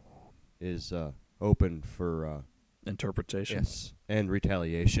criticism is open for interpretation. Yes, and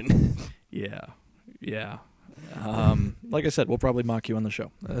retaliation. Yeah. Like I said, we'll probably mock you on the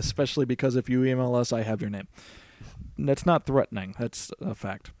show, especially because if you email us, I have your name. That's not threatening. That's a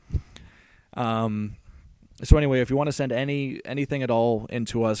fact. So anyway, if you want to send anything at all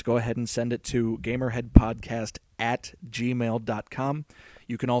into us, go ahead and send it to gamerheadpodcast@gmail.com.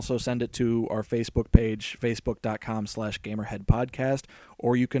 You can also send it to our Facebook page, facebook.com/gamerheadpodcast,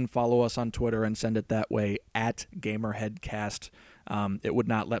 or you can follow us on Twitter and send it that way, @gamerheadcast. It would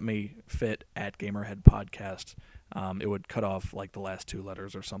not let me fit @gamerheadpodcast. It would cut off like the last 2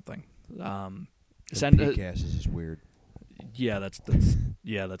 letters or something. PCast is weird. Yeah, that's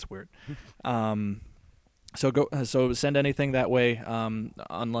weird. So send anything that way,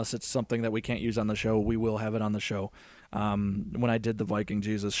 unless it's something that we can't use on the show. We will have it on the show. When I did the Viking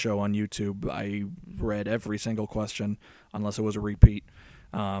Jesus show on YouTube, I read every single question, unless it was a repeat.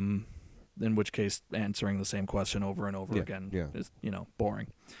 In which case, answering the same question over and over again is boring.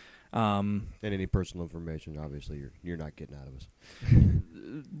 And any personal information, obviously, you're not getting out of us.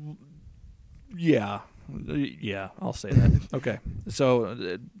 Yeah, I'll say that. Okay,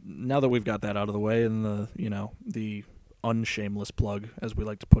 so now that we've got that out of the way, and the unshameless plug, as we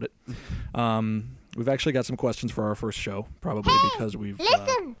like to put it, we've actually got some questions for our first show, probably because we've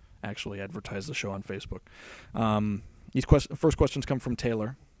actually advertised the show on Facebook. These first questions come from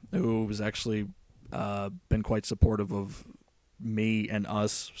Taylor, who has actually been quite supportive of me and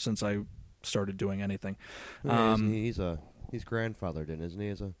us since I started doing anything. He's grandfathered in, isn't he?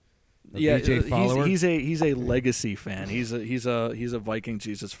 As a yeah, VJ follower? he's a legacy fan. He's a Viking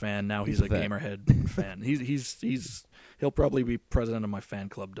Jesus fan. Now he's a Gamerhead fan. He'll probably be president of my fan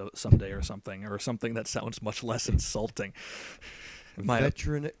club someday or something that sounds much less insulting.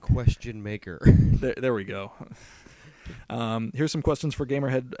 Veteran question maker. There we go. Here's some questions for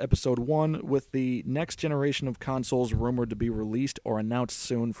Gamerhead Episode 1. With the next generation of consoles rumored to be released or announced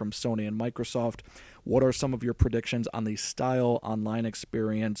soon from Sony and Microsoft, what are some of your predictions on the style, online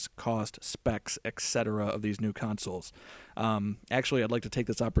experience, cost, specs, etc. of these new consoles? Actually, I'd like to take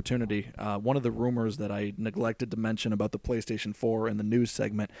this opportunity. One of the rumors that I neglected to mention about the PlayStation 4 in the news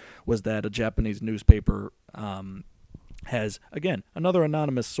segment was that a Japanese newspaper has, again, another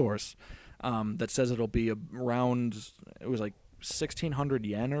anonymous source, that says it'll be around, it was like 1,600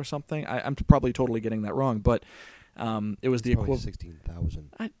 yen or something. I'm probably totally getting that wrong, but it was the equivalent. 16,000.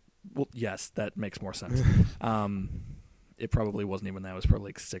 Well, yes, that makes more sense. It probably wasn't even that. It was probably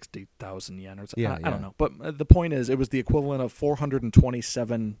like 60,000 yen or something. I don't know. But the point is, it was the equivalent of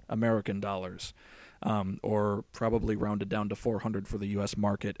 427 American dollars, or probably rounded down to 400 for the U.S.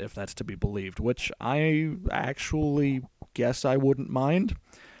 market, if that's to be believed, which I actually guess I wouldn't mind.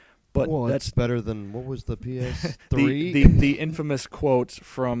 But that's better than, what was the PS3? the infamous quote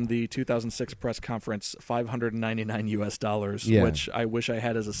from the 2006 press conference, $599 US, which I wish I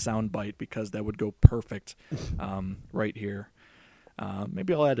had as a soundbite because that would go perfect right here.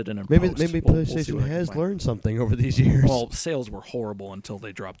 Maybe I'll add it in a post. Maybe PlayStation has learned something over these years. Well, sales were horrible until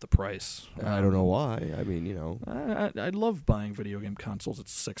they dropped the price. I don't know why. I mean, you know. I love buying video game consoles at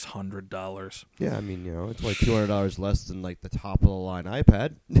 $600. Yeah, I mean, you know, it's like $200 less than like the top of the line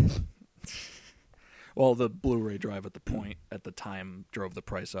iPad. Well, the Blu-ray drive at the time drove the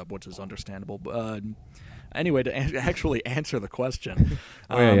price up, which is understandable. But anyway, to actually answer the question.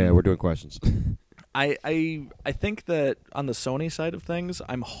 Yeah, we're doing questions. I think that on the Sony side of things,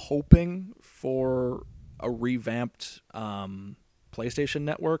 I'm hoping for a revamped PlayStation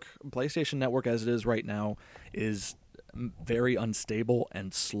Network. PlayStation Network, as it is right now, is very unstable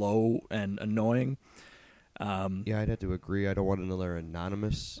and slow and annoying. Yeah, I'd have to agree. I don't want another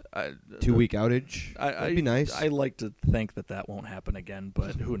anonymous 2-week outage. That'd be nice. I like to think that won't happen again,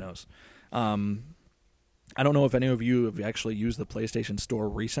 but who knows? I don't know if any of you have actually used the PlayStation Store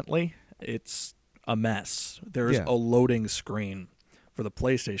recently. It's a mess. There's a loading screen for the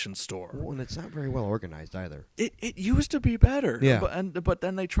PlayStation Store. Well, and it's not very well organized either. It used to be better. Yeah. But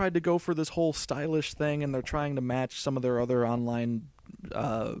then they tried to go for this whole stylish thing, and they're trying to match some of their other online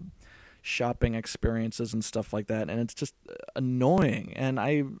shopping experiences and stuff like that, and it's just annoying. And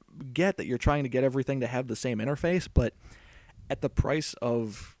I get that you're trying to get everything to have the same interface, but at the price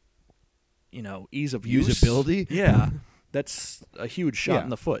of, you know, ease of use. Usability? Yeah. That's a huge shot in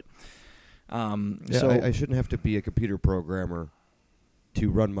the foot. I shouldn't have to be a computer programmer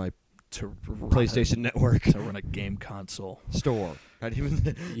to run my PlayStation Network. To run a game console. Store. Not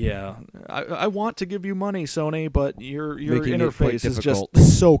even. Yeah. I want to give you money, Sony, but your Making interface is just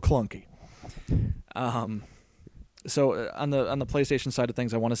so clunky. So on the PlayStation side of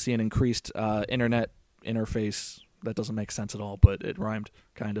things, I want to see an increased internet interface. That doesn't make sense at all, but it rhymed,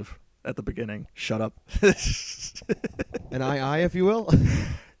 kind of, at the beginning. Shut up. An II, if you will.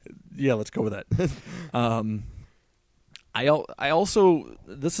 Yeah, let's go with that. I also,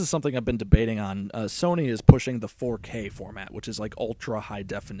 this is something I've been debating on. Sony is pushing the 4K format, which is like ultra high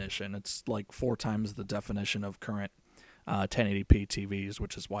definition. It's like 4 times the definition of current 1080p TVs,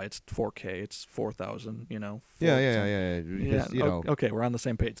 which is why it's 4K. It's 4,000. You know. Yeah. Because, you know. Okay, we're on the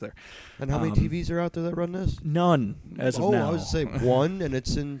same page there. And how many TVs are out there that run this? None as of now. I was going to say one, and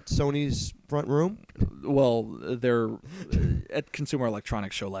it's in Sony's front room. Well, they're at Consumer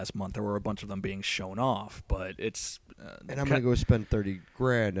Electronics Show last month. There were a bunch of them being shown off, but it's. And I'm going to go spend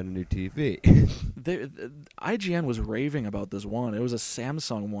 $30,000 on a new TV. IGN was raving about this one. It was a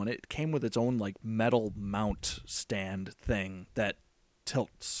Samsung one. It came with its own like metal mount stand thing that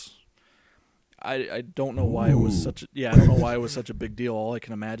tilts. I don't know why it was such. I don't know why it was such a big deal. All I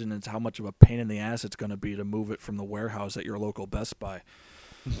can imagine is how much of a pain in the ass it's going to be to move it from the warehouse at your local Best Buy.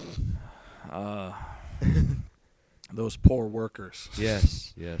 Those poor workers.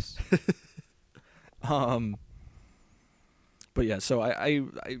 Yes. But yeah, so I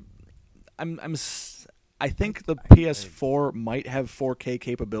think the PS4 might have 4K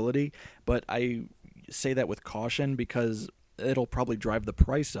capability, but I say that with caution because it'll probably drive the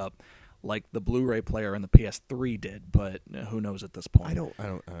price up, like the Blu-ray player and the PS3 did. But who knows at this point? I don't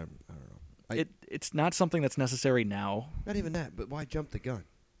know. It's not something that's necessary now. Not even that, but why jump the gun?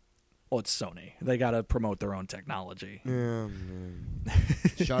 Well, it's Sony. They got to promote their own technology. Yeah,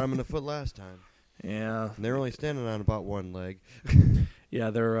 shot him in the foot last time. Yeah. And they're only standing on about one leg. Yeah,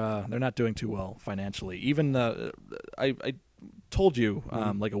 they're not doing too well financially. Even I told you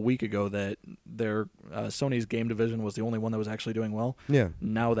like a week ago that their Sony's game division was the only one that was actually doing well. Yeah.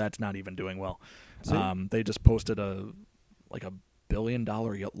 Now that's not even doing well. See? They just posted a $1 billion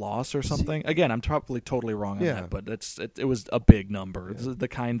loss or something. Again, I'm probably totally wrong on that, but it was a big number. Yeah. It's the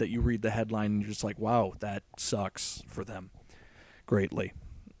kind that you read the headline and you're just like, wow, that sucks for them greatly.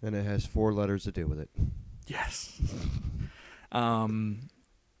 And it has 4 letters to do with it. Yes.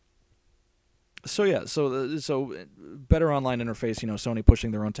 So better online interface. Sony pushing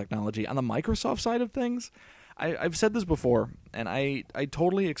their own technology. On the Microsoft side of things, I've said this before, and I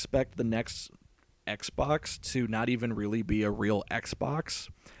totally expect the next Xbox to not even really be a real Xbox.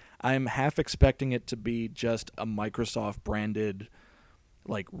 I'm half expecting it to be just a Microsoft branded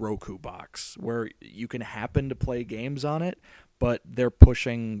like Roku box where you can happen to play games on it, but they're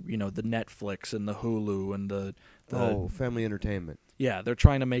pushing, the Netflix and the Hulu and the family entertainment. Yeah, they're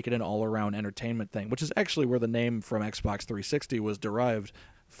trying to make it an all-around entertainment thing, which is actually where the name from Xbox 360 was derived.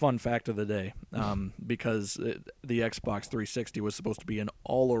 Fun fact of the day, because the Xbox 360 was supposed to be an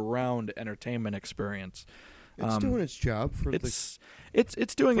all-around entertainment experience. It's doing its job for it's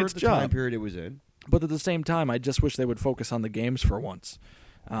doing its the job. time period it was in. But at the same time, I just wish they would focus on the games for once.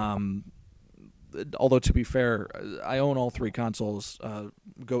 Although, to be fair, I own all 3 consoles.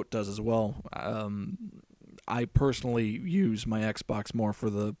 Goat does as well. I personally use my Xbox more for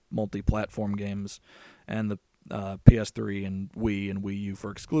the multi-platform games and the PS3 and Wii U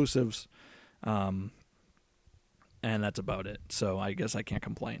for exclusives. And that's about it. So I guess I can't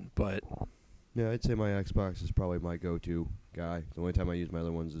complain. But yeah, I'd say my Xbox is probably my go-to guy. The only time I use my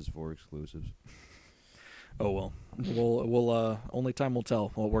other ones is for exclusives. Oh, well. We'll only time will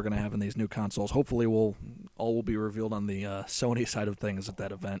tell what we're going to have in these new consoles. Hopefully all will be revealed on the Sony side of things at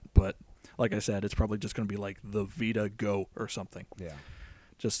that event. But like I said, it's probably just going to be like the Vita Go or something. Yeah.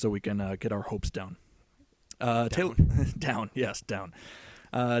 Just so we can get our hopes down. Taylor, down.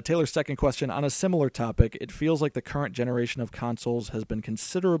 Taylor's second question, on a similar topic, it feels like the current generation of consoles has been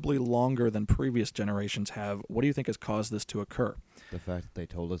considerably longer than previous generations have. What do you think has caused this to occur? The fact that they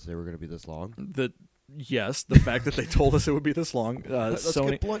told us they were going to be this long? Yes, the fact that they told us it would be this long. Let's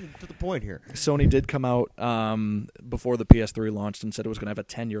get to the point here. Sony did come out before the PS3 launched and said it was going to have a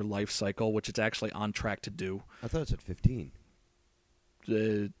 10-year life cycle, which it's actually on track to do. I thought it said 15.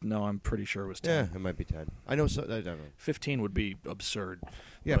 No, I'm pretty sure it was 10. Yeah, it might be 10. I know. I don't know. 15 would be absurd.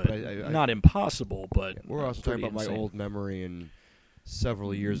 Yeah, but I not impossible. But we're also talking about insane. my old memory and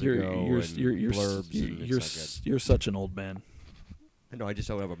several years ago. You're such an old man. No, I just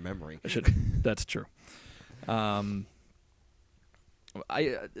don't have a memory. That's true. The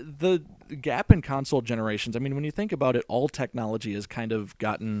gap in console generations. I mean, when you think about it, all technology has kind of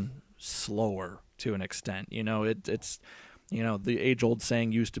gotten slower to an extent. It's. The age-old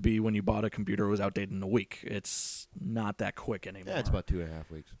saying used to be when you bought a computer, it was outdated in a week. It's not that quick anymore. Yeah, it's about 2.5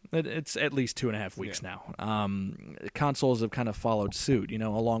 weeks. It's at least 2.5 weeks now. Consoles have kind of followed suit,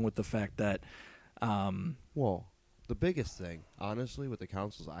 along with the fact that... well, the biggest thing, honestly, with the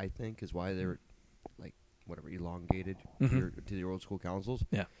consoles, I think, is why they're, elongated to the old-school consoles,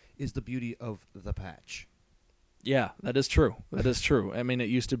 is the beauty of the patch. Yeah, that is true. I mean, it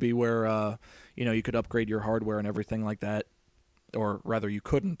used to be where, you could upgrade your hardware and everything like that. Or rather, you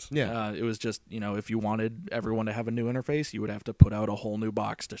couldn't. Yeah. It was just, if you wanted everyone to have a new interface, you would have to put out a whole new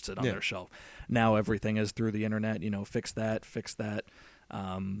box to sit on their shelf. Now everything is through the internet. Fix that.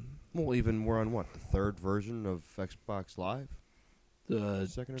 Well, even we're on what, the 3rd version of Xbox Live?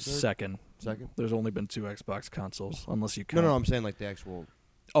 Second or third? Second. There's only been 2 Xbox consoles, unless you count. No, I'm saying like the actual.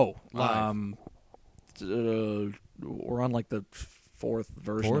 Oh, Live. We're on like the 4th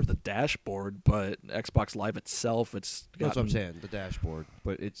version of the dashboard, but Xbox Live itself, it's that's what I'm saying, the dashboard.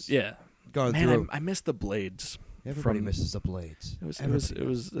 But it's gone through. I missed the blades. Everybody misses the blades.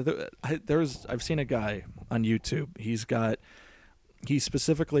 I've seen a guy on YouTube. He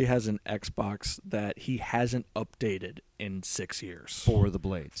specifically has an Xbox that he hasn't updated in 6 years for the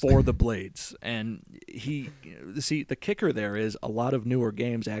blades. And the kicker there is a lot of newer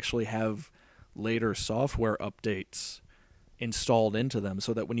games actually have later software updates installed into them,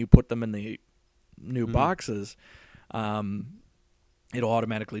 so that when you put them in the new boxes, it'll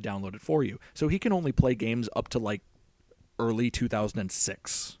automatically download it for you. So he can only play games up to like early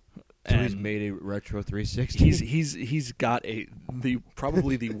 2006. So he's made a retro 360. He's got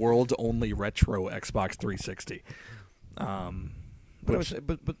probably the world's only retro Xbox 360. Which,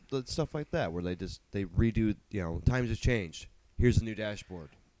 but the stuff like that where they redo, times have changed. Here's the new dashboard.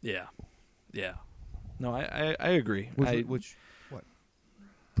 yeah. No, I agree. Which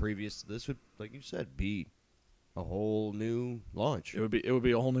previous to this would, like you said, be a whole new launch. It would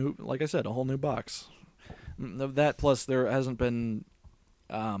be a whole new, like I said, a whole new box. That plus there hasn't been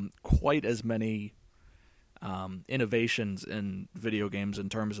quite as many innovations in video games in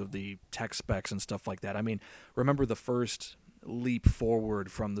terms of the tech specs and stuff like that. I mean, remember the first leap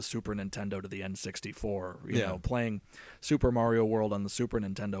forward from the Super Nintendo to the N64, you know, playing Super Mario World on the Super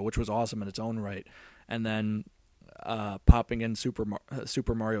Nintendo, which was awesome in its own right, and then popping in Super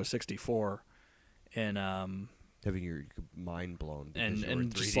Mario 64 and having your mind blown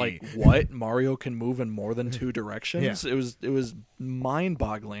and just like, what, Mario can move in more than two directions. Yeah. It was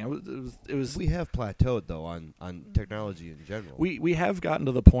mind-boggling. It was we have plateaued though on technology in general. we have gotten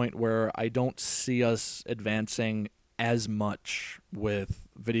to the point where I don't see us advancing as much with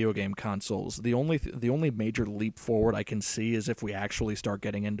video game consoles. The only major leap forward I can see is if we actually start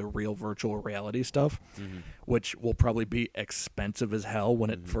getting into real virtual reality stuff, which will probably be expensive as hell when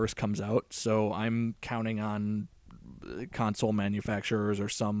it first comes out. So I'm counting on console manufacturers or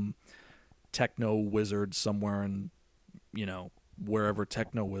some techno wizards somewhere in, wherever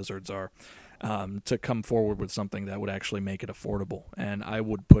techno wizards are, to come forward with something that would actually make it affordable. And I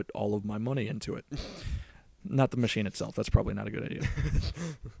would put all of my money into it. Not the machine itself. That's probably not a good idea.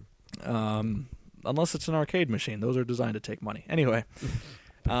 Unless it's an arcade machine. Those are designed to take money. Anyway.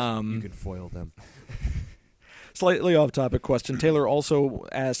 You can foil them. Slightly off-topic question. Taylor also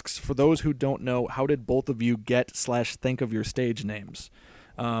asks, for those who don't know, how did both of you get/think of your stage names?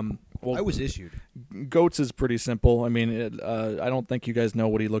 Well, I was issued. Goats is pretty simple. I mean, I don't think you guys know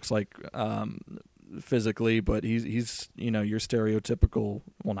what he looks like physically, but he's your stereotypical,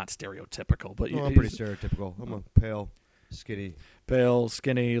 well, not stereotypical, but I'm pretty stereotypical. I'm a pale,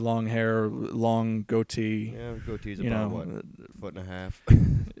 skinny, long hair, long goatee. Yeah, goatee's about what, foot and a half.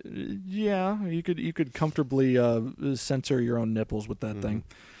 Yeah, you could comfortably censor your own nipples with that thing.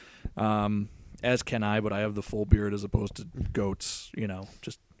 As can I, but I have the full beard as opposed to goats.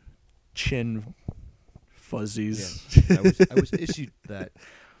 Just chin fuzzies. Yeah. I was issued that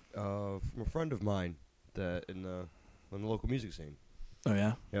from a friend of mine that in the local music scene. Oh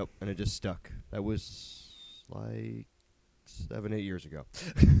yeah. Yep, and it just stuck. That was like 7-8 years ago.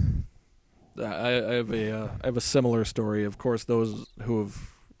 I have a similar story. Of course, those who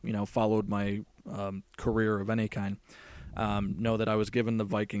have followed my career of any kind know that I was given the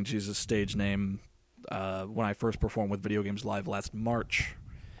Viking Jesus stage name when I first performed with Video Games Live last March.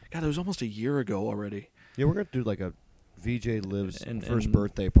 God, it was almost a year ago already. Yeah, we're gonna do like a VJ Lives first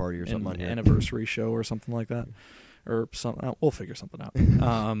birthday party or something on here. Anniversary show or something like that, or something. We'll figure something out.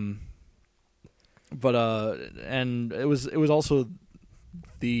 And it was also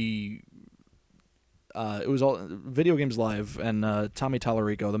the. It was all Video Games Live, and Tommy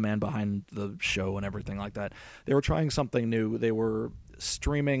Tallarico, the man behind the show and everything like that. They were trying something new. They were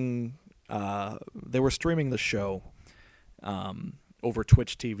streaming. The show over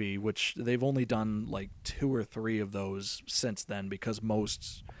Twitch TV, which they've only done like 2 or 3 of those since then, because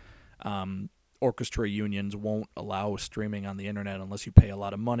most orchestra unions won't allow streaming on the internet unless you pay a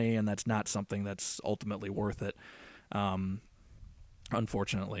lot of money, and that's not something that's ultimately worth it.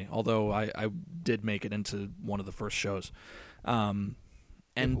 Unfortunately, although I did make it into one of the first shows. And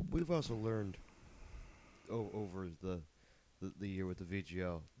we've also learned over the year with the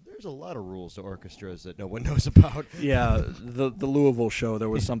VGL, there's a lot of rules to orchestras that no one knows about. Yeah, the Louisville show, there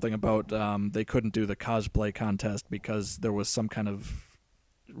was something about they couldn't do the cosplay contest because there was some kind of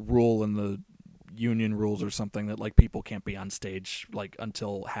rule in the union rules or something that like people can't be on stage like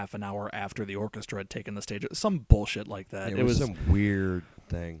until half an hour after the orchestra had taken the stage. Some bullshit like that. Yeah, it was some weird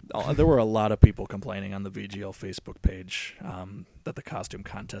thing. There were a lot of people complaining on the VGL Facebook page that the costume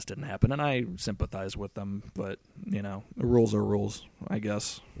contest didn't happen, and I sympathize with them, but the rules are rules, I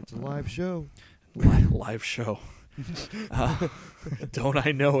guess. It's a live show. Live show. Don't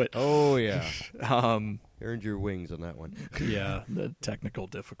I know it? Oh yeah. Earned your wings on that one. Yeah, the technical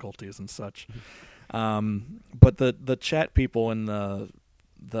difficulties and such. But the chat people in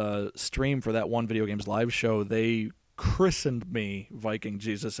the stream for that one Video Games Live show, they christened me Viking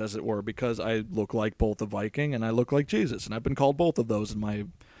Jesus, as it were, because I look like both a Viking and I look like Jesus, and I've been called both of those in my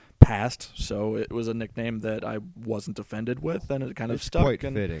past, so it was a nickname that I wasn't offended with, and it kind of stuck. Quite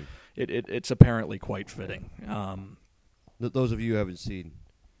fitting. It's apparently quite fitting. Those of you who haven't seen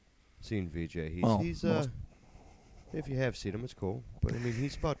VJ, If you have seen him, it's cool. But I mean,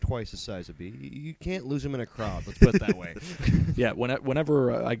 he's about twice the size of B. You can't lose him in a crowd. Let's put it that way. Yeah,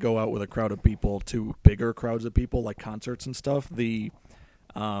 whenever I go out with a crowd of people, to bigger crowds of people, like concerts and stuff, the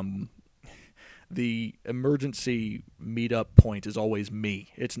emergency meetup point is always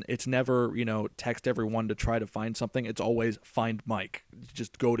me. It's never, text everyone to try to find something. It's always find Mike.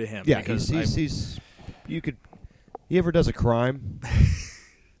 Just go to him. Yeah, because he ever does a crime?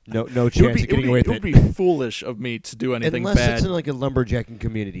 No chance of getting away with it. It would be foolish of me to do anything Unless bad. it's in like a lumberjacking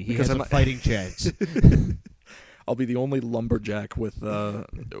community. He Because has a fighting chance. I'll be the only lumberjack with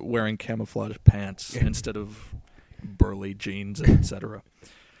wearing camouflage pants instead of burly jeans, etc.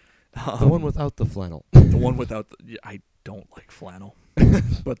 The one without the flannel. The one without I don't like flannel,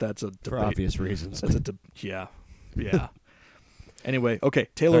 but that's a debate. For obvious reasons. That's yeah. Anyway, okay.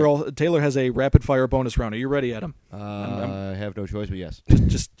 Taylor has a rapid fire bonus round. Are you ready, Adam? I have no choice, but yes.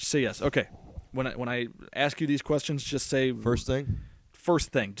 Just say yes. Okay. When I ask you these questions, just say First thing.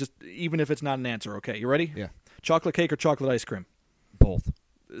 Just even if it's not an answer. Okay, you ready? Yeah. Chocolate cake or chocolate ice cream? Both.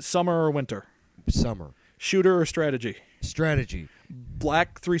 Summer or winter? Summer. Shooter or strategy? Strategy.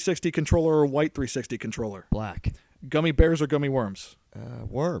 Black 360 controller or white 360 controller? Black. Gummy bears or gummy worms?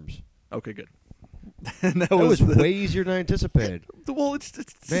 Worms. Okay, good. And that was way easier than I anticipated. Well, it's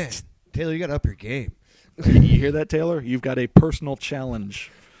Man, Taylor, you got to up your game. You hear that, Taylor? You've got a personal challenge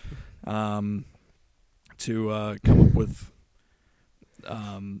to come up with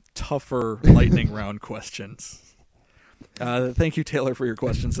tougher lightning round questions. Thank you, Taylor, for your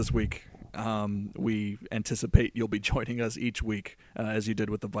questions this week. We anticipate you'll be joining us each week, as you did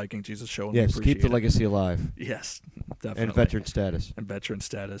with the Viking Jesus show. And yes, keep the legacy alive. Yes, definitely. And veteran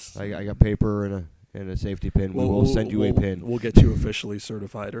status. I got paper and a safety pin. We'll send you a pin. We'll get you officially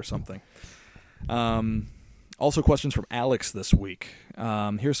certified or something. Also, questions from Alex this week.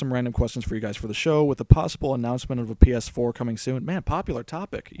 Here's some random questions for you guys for the show. With the possible announcement of a PS4 coming soon, man, popular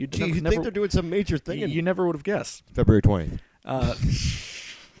topic. You think they're doing some major thing? You never would have guessed. February 20th.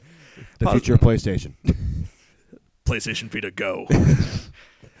 The future of PlayStation. PlayStation Vita Go.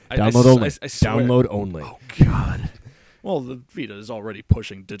 Download only. Download only. Oh, God. Well, the Vita is already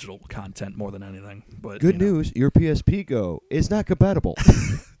pushing digital content more than anything. But good news, your PSP Go is not compatible.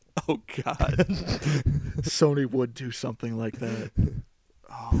 Oh, God. Sony would do something like that.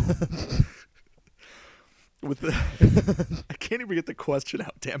 Oh. I can't even get the question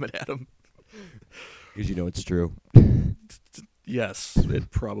out. Damn it, Adam. Because you know it's true. Yes, it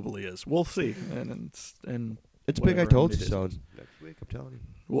probably is. We'll see. And it's big. I told you so. Next week, I'm telling you.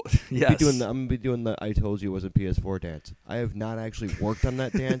 Well, yes. I'm gonna be doing the "I told you it was a PS4" dance. I have not actually worked on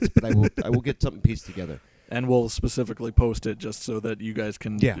that dance, but I will get something pieced together. And we'll specifically post it just so that you guys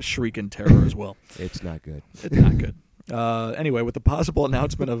can shriek in terror as well. It's not good. It's not good. Anyway, with the possible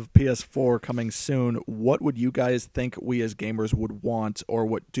announcement of PS4 coming soon, what would you guys think we as gamers would want, or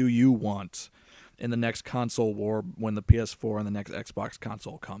what do you want in the next console war when the PS4 and the next Xbox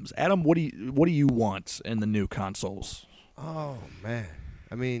console comes? Adam, what do you want in the new consoles? Oh, man.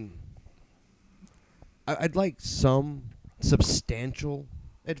 I mean, I'd like some substantial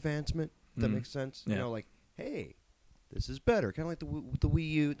advancement. If that makes sense. Yeah. You know, like, hey, this is better. Kind of like the Wii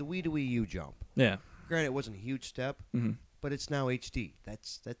U, the Wii to Wii U jump. Yeah. Granted, it wasn't a huge step, but it's now HD.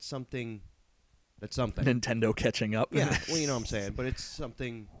 That's something. That's something. Nintendo catching up. Yeah, well, you know what I'm saying. But it's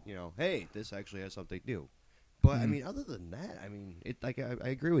something, hey, this actually has something new. But, I mean, other than that, I mean, I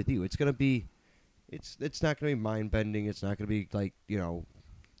agree with you. It's going to be, it's not going to be mind-bending. It's not going to be, like,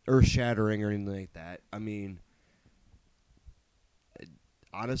 earth-shattering or anything like that. I mean,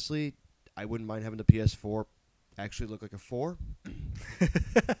 honestly, I wouldn't mind having the PS4 actually look like a 4.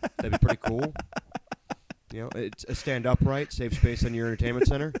 That'd be pretty cool. It's a stand upright, save space on your entertainment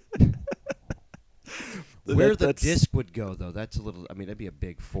center. Where the disc would go, though, that's a little. I mean, that'd be a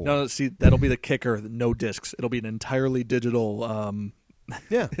big 4. No, see, that'll be the kicker. No discs. It'll be an entirely digital. Cool.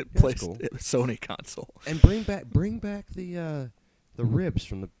 Sony console. And bring back the ribs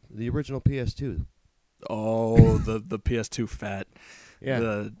from the original PS2. Oh, the PS2 fat.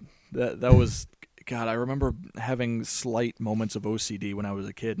 Yeah. That was. God, I remember having slight moments of OCD when I was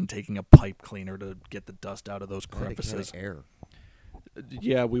a kid and taking a pipe cleaner to get the dust out of those crevices. Air.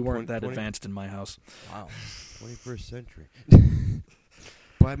 Yeah, we weren't that advanced in my house. Wow, 21st century.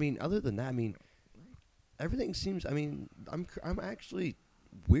 But I mean, other than that, I mean, everything seems. I mean, I'm actually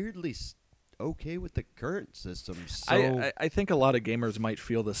weirdly okay with the current system. So I think a lot of gamers might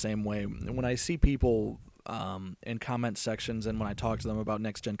feel the same way when I see people in comment sections and when I talk to them about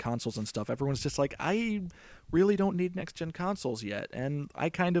next-gen consoles and stuff, everyone's just like, I really don't need next-gen consoles yet. And I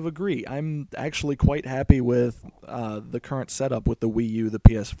kind of agree. I'm actually quite happy with the current setup with the Wii U, the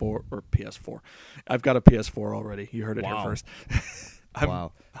PS4. I've got a PS4 already. You heard it here first.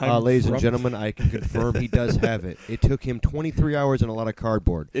 Wow. Ladies and gentlemen, I can confirm he does have it. It took him 23 hours and a lot of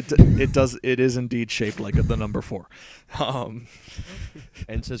cardboard. It does. It is indeed shaped like the number 4.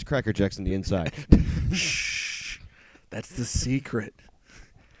 And says Cracker Jacks on the inside. Shh. That's the secret.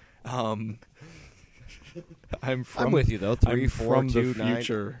 I'm with you, though. 3, I'm 4, from 2, the 9.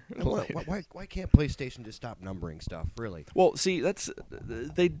 future. Why can't PlayStation just stop numbering stuff, really? Well, see,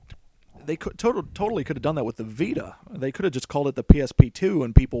 they could totally could have done that with the Vita. They could have just called it the PSP2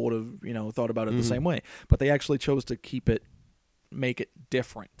 and people would have, thought about it the same way. But they actually chose to make it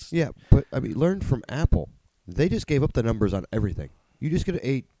different. Yeah, but I mean, learn from Apple. They just gave up the numbers on everything. You just get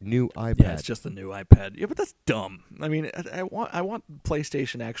a new iPad. Yeah, it's just the new iPad. Yeah, but that's dumb. I mean, I want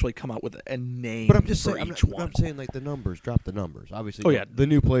PlayStation to actually come out with a name but I'm just for saying, each one. I'm saying, like, the numbers, drop the numbers. Obviously, Oh, yeah. the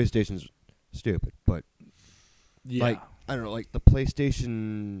new PlayStation's stupid, but Yeah. like, I don't know, like the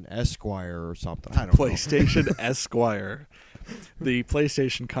PlayStation Esquire or something. I don't know. PlayStation Esquire. The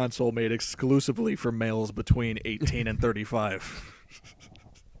PlayStation console made exclusively for males between 18 and 35.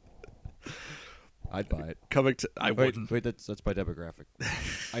 I'd buy it. I wouldn't. Wait, that's my demographic.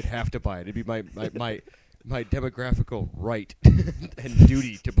 I'd have to buy it. It'd be my demographical right and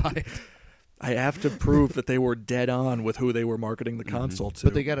duty to buy it. I have to prove that they were dead on with who they were marketing the console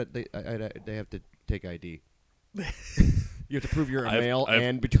to. But they have to take ID. You have to prove you're a male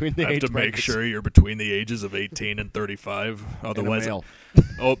and between the I have age to make brackets. sure you're between the ages of 18 and 35. Otherwise, male.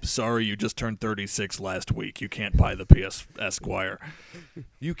 Oh, sorry, you just turned 36 last week. You can't buy the PS Esquire.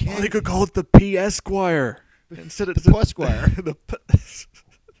 You can't. Well, they could call it the P Esquire instead of the Esquire.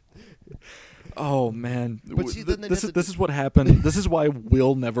 Oh man! But see, then this is what happened. This is why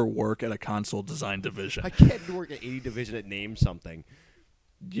we'll never work at a console design division. I can't work at 80 division at name something.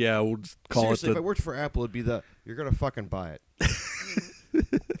 Yeah, we'll just call Seriously, it. If I worked for Apple, it'd be you're gonna fucking buy it.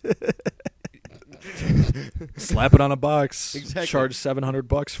 Slap it on a box. Exactly. Charge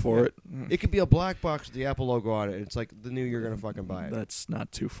 $700 for it. It could be a black box with the Apple logo on it. It's like the new you're gonna fucking buy it. That's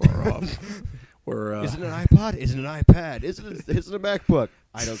not too far off. Is it an iPod? Is it an iPad? Is it a MacBook?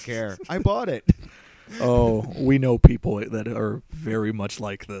 I don't care. I bought it. Oh, we know people that are very much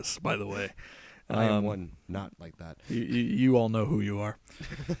like this, by the way. I am one not like that. You all know who you are.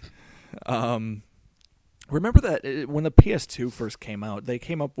 Remember that when the PS2 first came out, they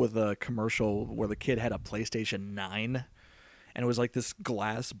came up with a commercial where the kid had a PlayStation 9, and it was like this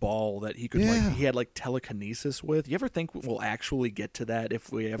glass ball that he could he had like telekinesis with. You ever think we'll actually get to that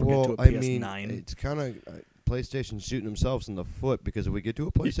if we ever get to a PS9? I mean, it's kind of PlayStation shooting themselves in the foot because if we get to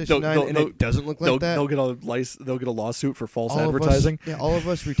a PlayStation 9 and it doesn't look like that, they'll get a lawsuit for false advertising. All of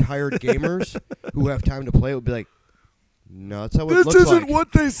us retired gamers who have time to play would be like, no, that's how it looks like. This isn't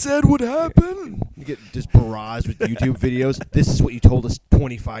what they said would happen. You get just barraged with YouTube videos. This is what you told us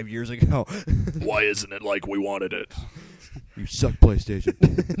 25 years ago. Why isn't it like we wanted it? You suck, PlayStation.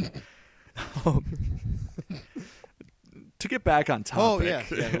 To get back on topic. Oh, yeah.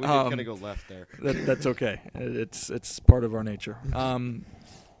 We're just going to go left there. That's okay. It's part of our nature.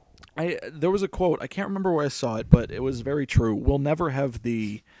 There was a quote. I can't remember where I saw it, but it was very true. We'll never have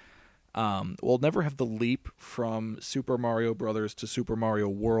the leap from Super Mario Brothers to Super Mario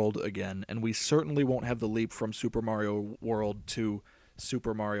World again, and we certainly won't have the leap from Super Mario World to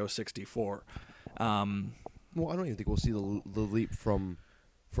Super Mario 64. Well, I don't even think we'll see the leap from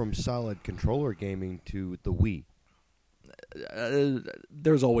solid controller gaming to the Wii.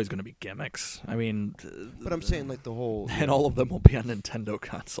 There's always going to be gimmicks. I mean, but I'm saying like the whole, and all of them will be on Nintendo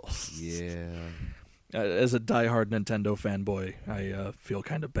consoles. Yeah. As a diehard Nintendo fanboy, I feel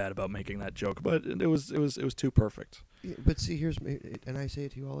kind of bad about making that joke, but it was too perfect. Yeah, but see, and I say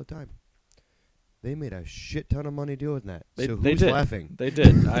it to you all the time. They made a shit ton of money doing that. So who's did. laughing? They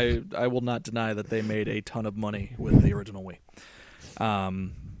did. I will not deny that they made a ton of money with the original Wii.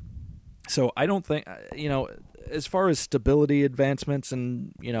 So I don't think, as far as stability advancements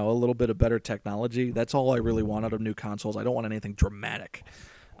and, a little bit of better technology, that's all I really want out of new consoles. I don't want anything dramatic.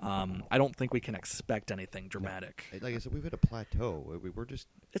 I don't think we can expect anything dramatic. Like I said, we've hit a plateau. We're just...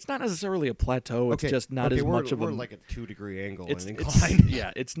 It's not necessarily a plateau. It's just not as much of a... We're like a 2-degree angle and incline.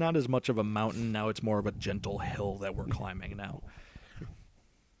 Yeah, it's not as much of a mountain now. It's more of a gentle hill that we're climbing now.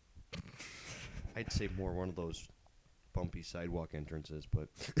 I'd say more one of those bumpy sidewalk entrances, but...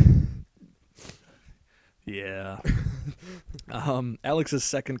 Yeah. Alex's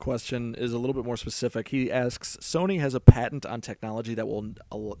second question is a little bit more specific. He asks, Sony has a patent on technology that will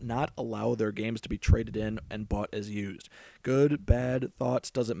not allow their games to be traded in and bought as used. Good, bad,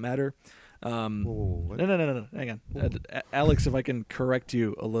 thoughts, doesn't matter. What? No. Hang on. Alex, if I can correct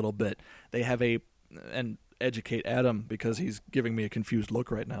you a little bit. They have and educate Adam because he's giving me a confused look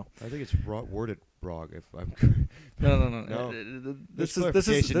right now. I think it's worded wrong. If I'm No. This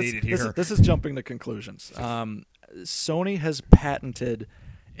is jumping to conclusions. Sony has patented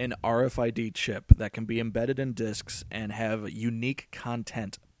an RFID chip that can be embedded in discs and have unique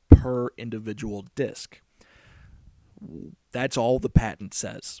content per individual disc. That's all the patent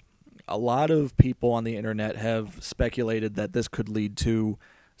says. A lot of people on the internet have speculated that this could lead to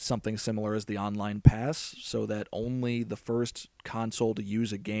something similar as the online pass, so that only the first console to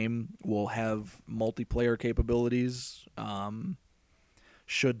use a game will have multiplayer capabilities.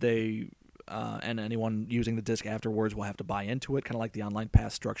 Should they, and anyone using the disc afterwards will have to buy into it, kind of like the online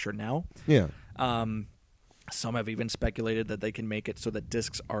pass structure now. Yeah. Some have even speculated that they can make it so that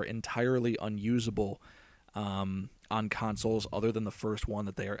discs are entirely unusable on consoles other than the first one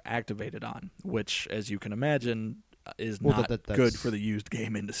that they are activated on, which, as you can imagine, is not good for the used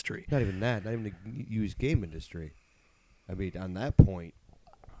game industry. Not even that. Not even the used game industry. I mean, on that point,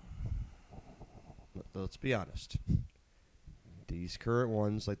 let's be honest. These current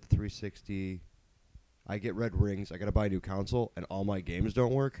ones, like the 360, I get red rings, I got to buy a new console, and all my games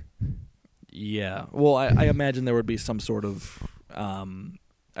don't work. Yeah. Well, I imagine there would be some sort of...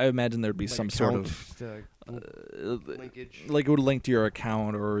 linkage. Like it would link to your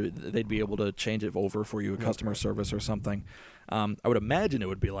account, or they'd be able to change it over for you, customer service or something. I would imagine it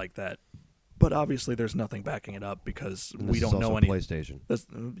would be like that, but obviously there's nothing backing it up because we don't know any. PlayStation.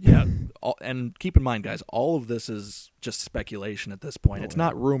 And keep in mind, guys, all of this is just speculation at this point. It's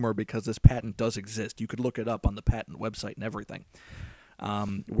not rumor because this patent does exist. You could look it up on the patent website and everything.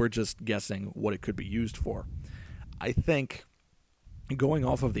 We're just guessing what it could be used for. I think, going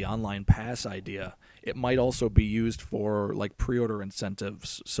off of the online pass idea, it might also be used for like pre-order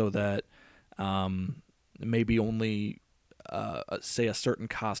incentives, so that maybe only say a certain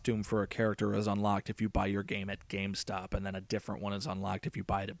costume for a character is unlocked if you buy your game at GameStop, and then a different one is unlocked if you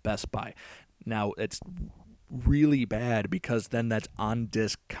buy it at Best Buy. Now, it's really bad because then that's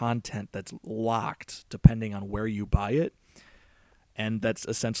on-disc content that's locked depending on where you buy it. And that's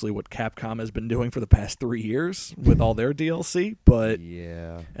essentially what Capcom has been doing for the past 3 years with all their DLC,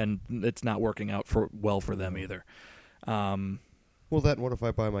 and it's not working out well for them either. Well, then what if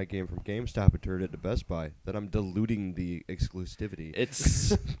I buy my game from GameStop and turn it to Best Buy? Then I'm diluting the exclusivity.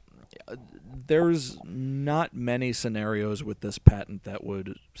 There's not many scenarios with this patent that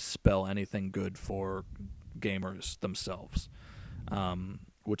would spell anything good for gamers themselves.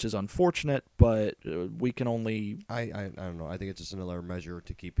 Which is unfortunate, but we can only... I don't know. I think it's just another measure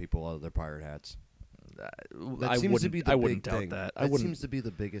to keep people out of their pirate hats. I wouldn't doubt that. That seems to be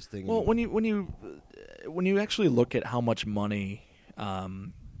the biggest thing. Well, when you actually look at how much money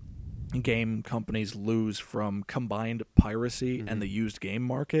game companies lose from combined piracy and the used game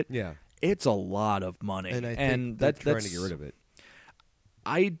market, it's a lot of money. And I think they're trying to get rid of it.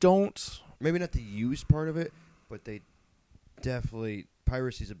 I don't... Maybe not the used part of it, but they definitely...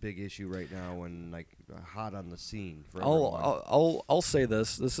 Piracy's a big issue right now and like hot on the scene for everyone. I'll say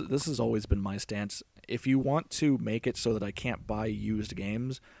this has always been my stance. If you want to make it so that I can't buy used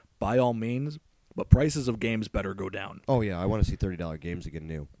games, by all means, but prices of games better go down. Oh yeah, I want to see $30 games again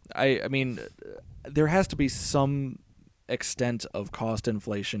new. I mean, there has to be some extent of cost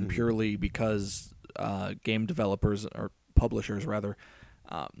inflation purely because game developers or publishers rather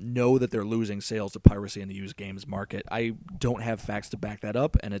know that they're losing sales to piracy in the used games market. I don't have facts to back that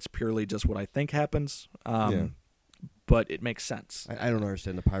up, and it's purely just what I think happens. But it makes sense. I don't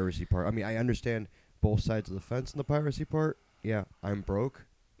understand the piracy part. I mean, I understand both sides of the fence in the piracy part. Yeah, I'm broke.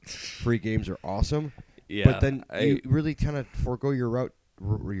 Free games are awesome. Yeah, but then you really kind of forego your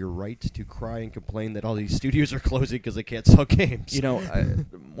right to cry and complain that all these studios are closing because they can't sell games. You know,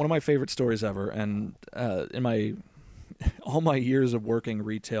 one of my favorite stories ever, and in all my years of working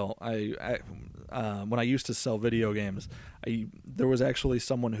retail, when I used to sell video games, there was actually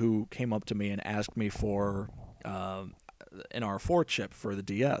someone who came up to me and asked me for an R4 chip for the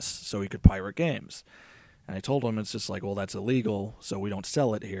DS so he could pirate games. And I told him, it's just like, well, that's illegal, so we don't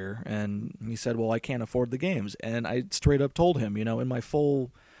sell it here. And he said, well, I can't afford the games. And I straight up told him, in my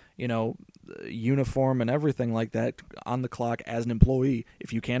full, uniform and everything like that, on the clock as an employee,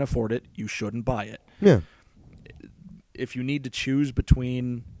 if you can't afford it, you shouldn't buy it. Yeah. If you need to choose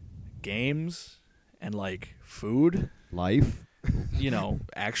between games and like food, life,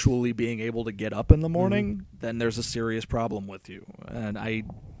 actually being able to get up in the morning, then there's a serious problem with you. And I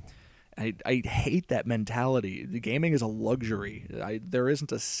hate that mentality. The gaming is a luxury. There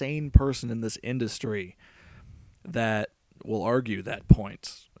isn't a sane person in this industry that will argue that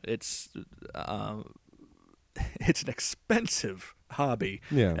point. It's an expensive hobby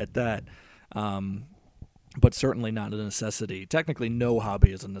at that, but certainly not a necessity. Technically, no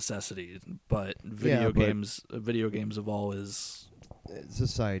hobby is a necessity, but video games of all is.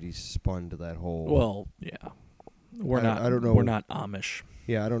 Society's spun to that whole. Well, yeah, we're not. I don't know. We're not Amish.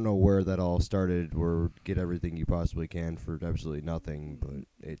 Yeah, I don't know where that all started. Where get everything you possibly can for absolutely nothing, but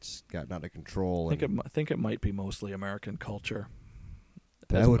it's gotten out of control. I think it might be mostly American culture.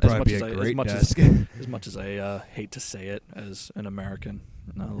 That would probably be a great guess. As much as I hate to say it as an American,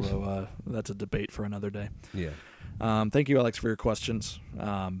 although that's a debate for another day. Yeah. Thank you, Alex, for your questions.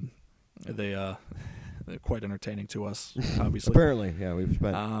 They're quite entertaining to us, obviously. Apparently, yeah, we've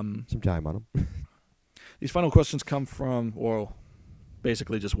spent some time on them. These final questions come from,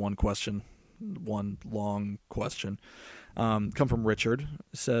 basically just one question, one long question. Come from Richard.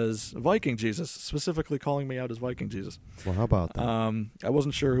 It says, Viking Jesus, specifically calling me out as Viking Jesus. Well, how about that? I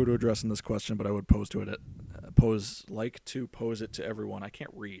wasn't sure who to address in this question, but I would pose to pose it to everyone. I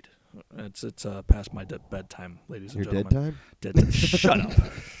can't read. It's past my bedtime, ladies and Your gentlemen. dead time? Shut up.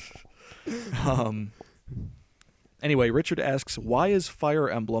 Anyway, Richard asks, why is Fire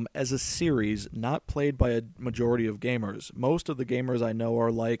Emblem as a series not played by a majority of gamers? Most of the gamers I know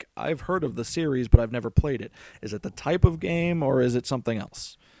are like, I've heard of the series, but I've never played it. Is it the type of game, or is it something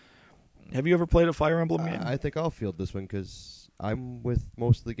else? Have you ever played a Fire Emblem game? I think I'll field this one because I'm with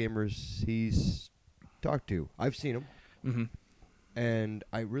most of the gamers he's talked to. I've seen them, and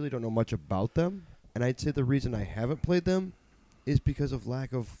I really don't know much about them. And I'd say the reason I haven't played them is because of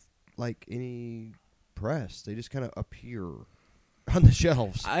lack of, any press. They just kind of appear on the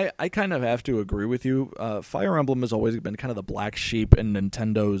shelves. I kind of have to agree with you. Fire Emblem has always been kind of the black sheep in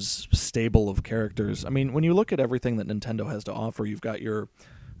Nintendo's stable of characters. I mean, when you look at everything that Nintendo has to offer, you've got your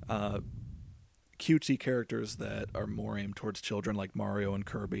cutesy characters that are more aimed towards children, like Mario and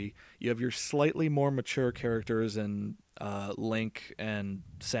Kirby. You have your slightly more mature characters in Link and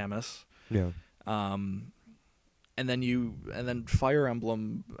Samus. Yeah. And then Fire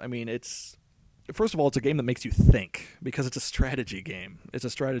Emblem, I mean, first of all, it's a game that makes you think because it's a strategy game. It's a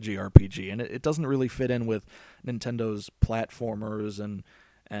strategy RPG, and it doesn't really fit in with Nintendo's platformers and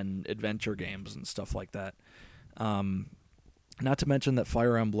adventure games and stuff like that. Not to mention that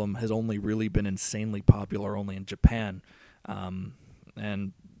Fire Emblem has only really been insanely popular only in Japan.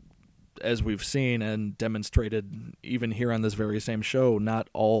 And as we've seen and demonstrated even here on this very same show, not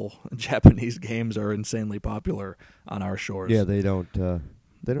all Japanese games are insanely popular on our shores. Yeah, they don't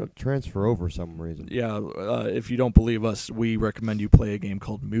transfer over for some reason. Yeah, if you don't believe us, we recommend you play a game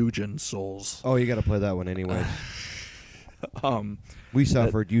called Mugen Souls. Oh, you got to play that one anyway. We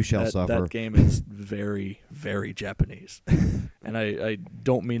suffered, you shall suffer. That game is very, very Japanese. And I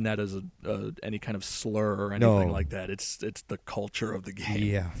don't mean that as any kind of slur or anything like that. It's the culture of the game.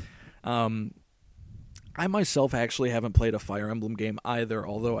 Yeah. I myself actually haven't played a Fire Emblem game either,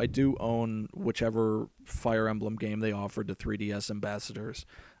 although I do own whichever Fire Emblem game they offered to 3DS ambassadors,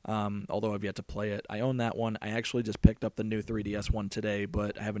 although I've yet to play it. I own that one. I actually just picked up the new 3DS one today,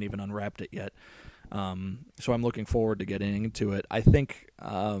 but I haven't even unwrapped it yet. So I'm looking forward to getting into it. I think,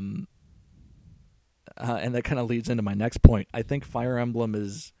 and that kind of leads into my next point, I think Fire Emblem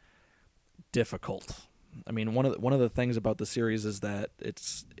is difficult. I mean, one of the things about the series is that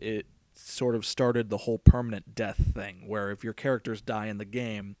it sort of started the whole permanent death thing, where if your characters die in the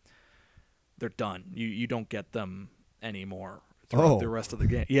game, they're done. You don't get them anymore throughout the rest of the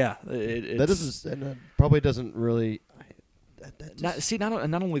game. Yeah, that probably doesn't really.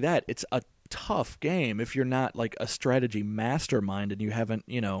 Not only that, it's a tough game if you're not like a strategy mastermind and you haven't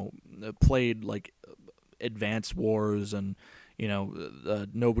played like Advance Wars and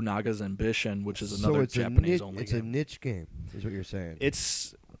Nobunaga's Ambition, which is another Japanese only game. It's a niche game, is what you're saying.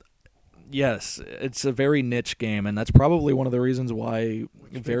 Yes, it's a very niche game, and that's probably one of the reasons why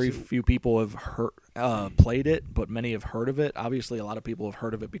very few people have played it, but many have heard of it. Obviously, a lot of people have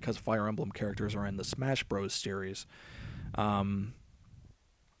heard of it because Fire Emblem characters are in the Smash Bros. Series.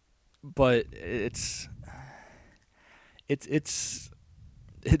 But it's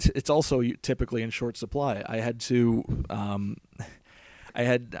also typically in short supply. I had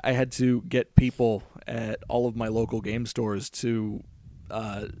to get people at all of my local game stores to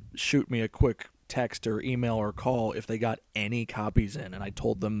shoot me a quick text or email or call if they got any copies in, and I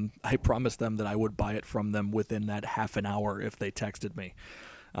promised them that I would buy it from them within that half an hour if they texted me.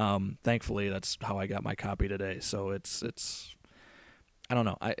 Thankfully, that's how I got my copy today. So it's I don't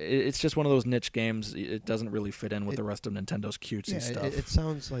know. It's just one of those niche games. It doesn't really fit in with the rest of Nintendo's cutesy stuff. It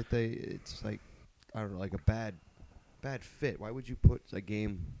sounds like it's like, I don't know, like a bad fit. Why would you put a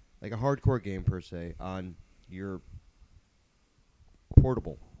game, like a hardcore game per se, on your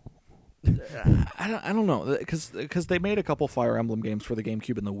portable? I don't know, because they made a couple Fire Emblem games for the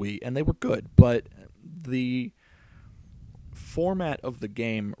GameCube and the Wii, and they were good, but the format of the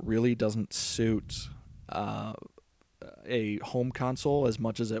game really doesn't suit a home console as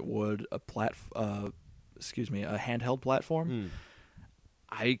much as it would a handheld platform.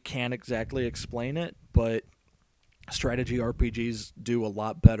 I can't exactly explain it, but strategy RPGs do a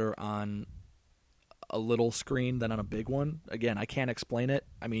lot better on a little screen than on a big one. Again, I can't explain it.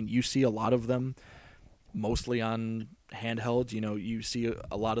 I mean, you see a lot of them mostly on handhelds. You know, you see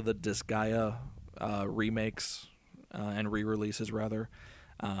a lot of the Disgaea remakes and re-releases, rather.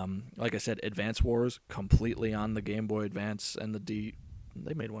 Like I said, Advance Wars, completely on the Game Boy Advance and the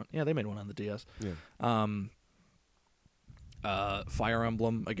They made one. Yeah, they made one on the DS. Yeah. Fire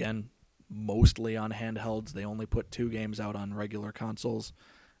Emblem, again, mostly on handhelds. They only put 2 games out on regular consoles.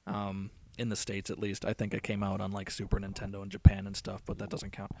 In the States, at least. I think it came out on like Super Nintendo in Japan and stuff, but that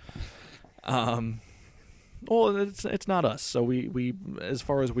doesn't count. Well, it's not us. So we as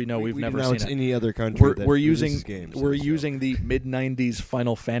far as we know, we've never seen it. Any other country we're using games, using the mid-90s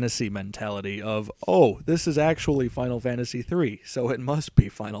Final Fantasy mentality of, oh, this is actually Final Fantasy 3, so it must be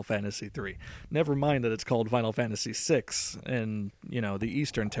Final Fantasy 3. Never mind that it's called Final Fantasy 6 in, the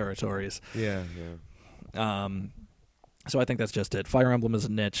Eastern Territories. Yeah. So I think that's just it. Fire Emblem is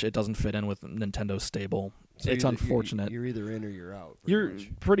a niche. It doesn't fit in with Nintendo's stable. So it's unfortunate. You're either in or you're out.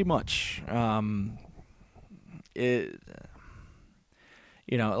 Pretty much. Like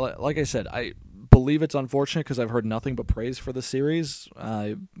I said, I believe it's unfortunate because I've heard nothing but praise for the series.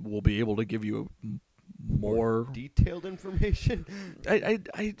 I will be able to give you more detailed information.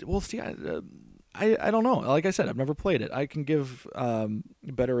 I don't know. Like I said, I've never played it. I can give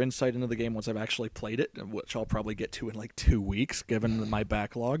better insight into the game once I've actually played it, which I'll probably get to in like 2 weeks, given my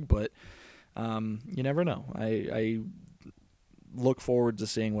backlog. But you never know. I look forward to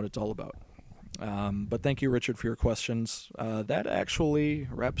seeing what it's all about. But thank you, Richard, for your questions. That actually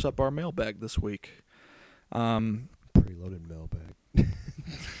wraps up our mailbag this week. Preloaded mailbag.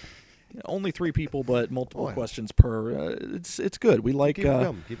 Only 3 people, but multiple questions per. It's good. We like keep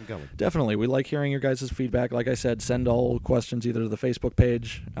them coming. Definitely, we like hearing your guys' feedback. Like I said, send all questions either to the Facebook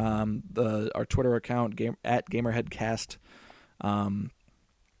page, our Twitter account at GamerheadCast,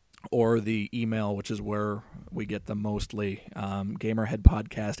 or the email, which is where we get them mostly,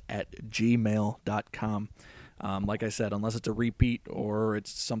 gamerheadpodcast@gmail.com. Like I said, unless it's a repeat or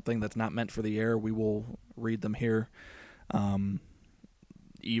it's something that's not meant for the air, we will read them here.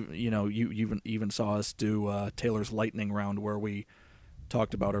 You even saw us do Taylor's Lightning Round, where we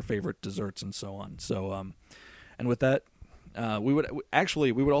talked about our favorite desserts and so on. So, and with that, we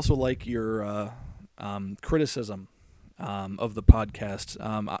would also like your criticism of the podcast.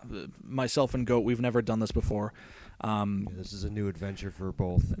 Myself and Goat, we've never done this before. This is a new adventure for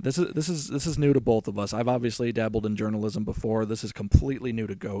both. This is new to both of us. I've obviously dabbled in journalism before. This is completely new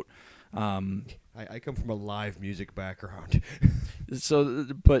to Goat. I come from a live music background. So,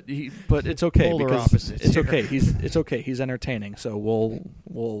 but it's okay. Polar because opposites it's here. okay. It's okay. He's entertaining, so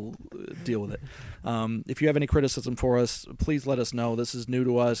we'll deal with it. If you have any criticism for us, please let us know. This is new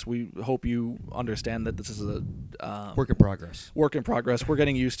to us. We hope you understand that this is a work in progress. Work in progress. We're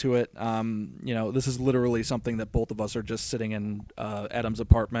getting used to it. This is literally something that both of us are just sitting in Adam's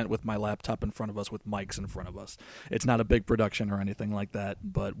apartment with my laptop in front of us with mics in front of us. It's not a big production or anything like that,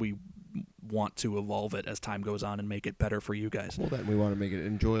 but we want to evolve it as time goes on and make it better for you guys. Well, then we want to make it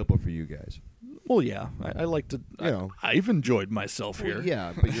enjoyable for you guys. Well, yeah, I like to. I've enjoyed myself here.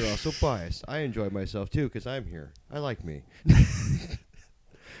 Yeah, but you're also biased. I enjoy myself too because I'm here. I like me. But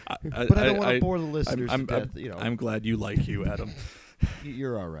I don't want to bore the listeners to death. I'm glad you like you, Adam.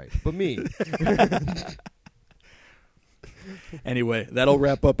 You're all right, but me. Anyway, that'll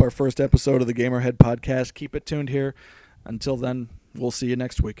wrap up our first episode of the Gamerhead Podcast. Keep it tuned here. Until then, we'll see you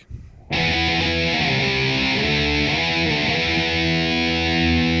next week.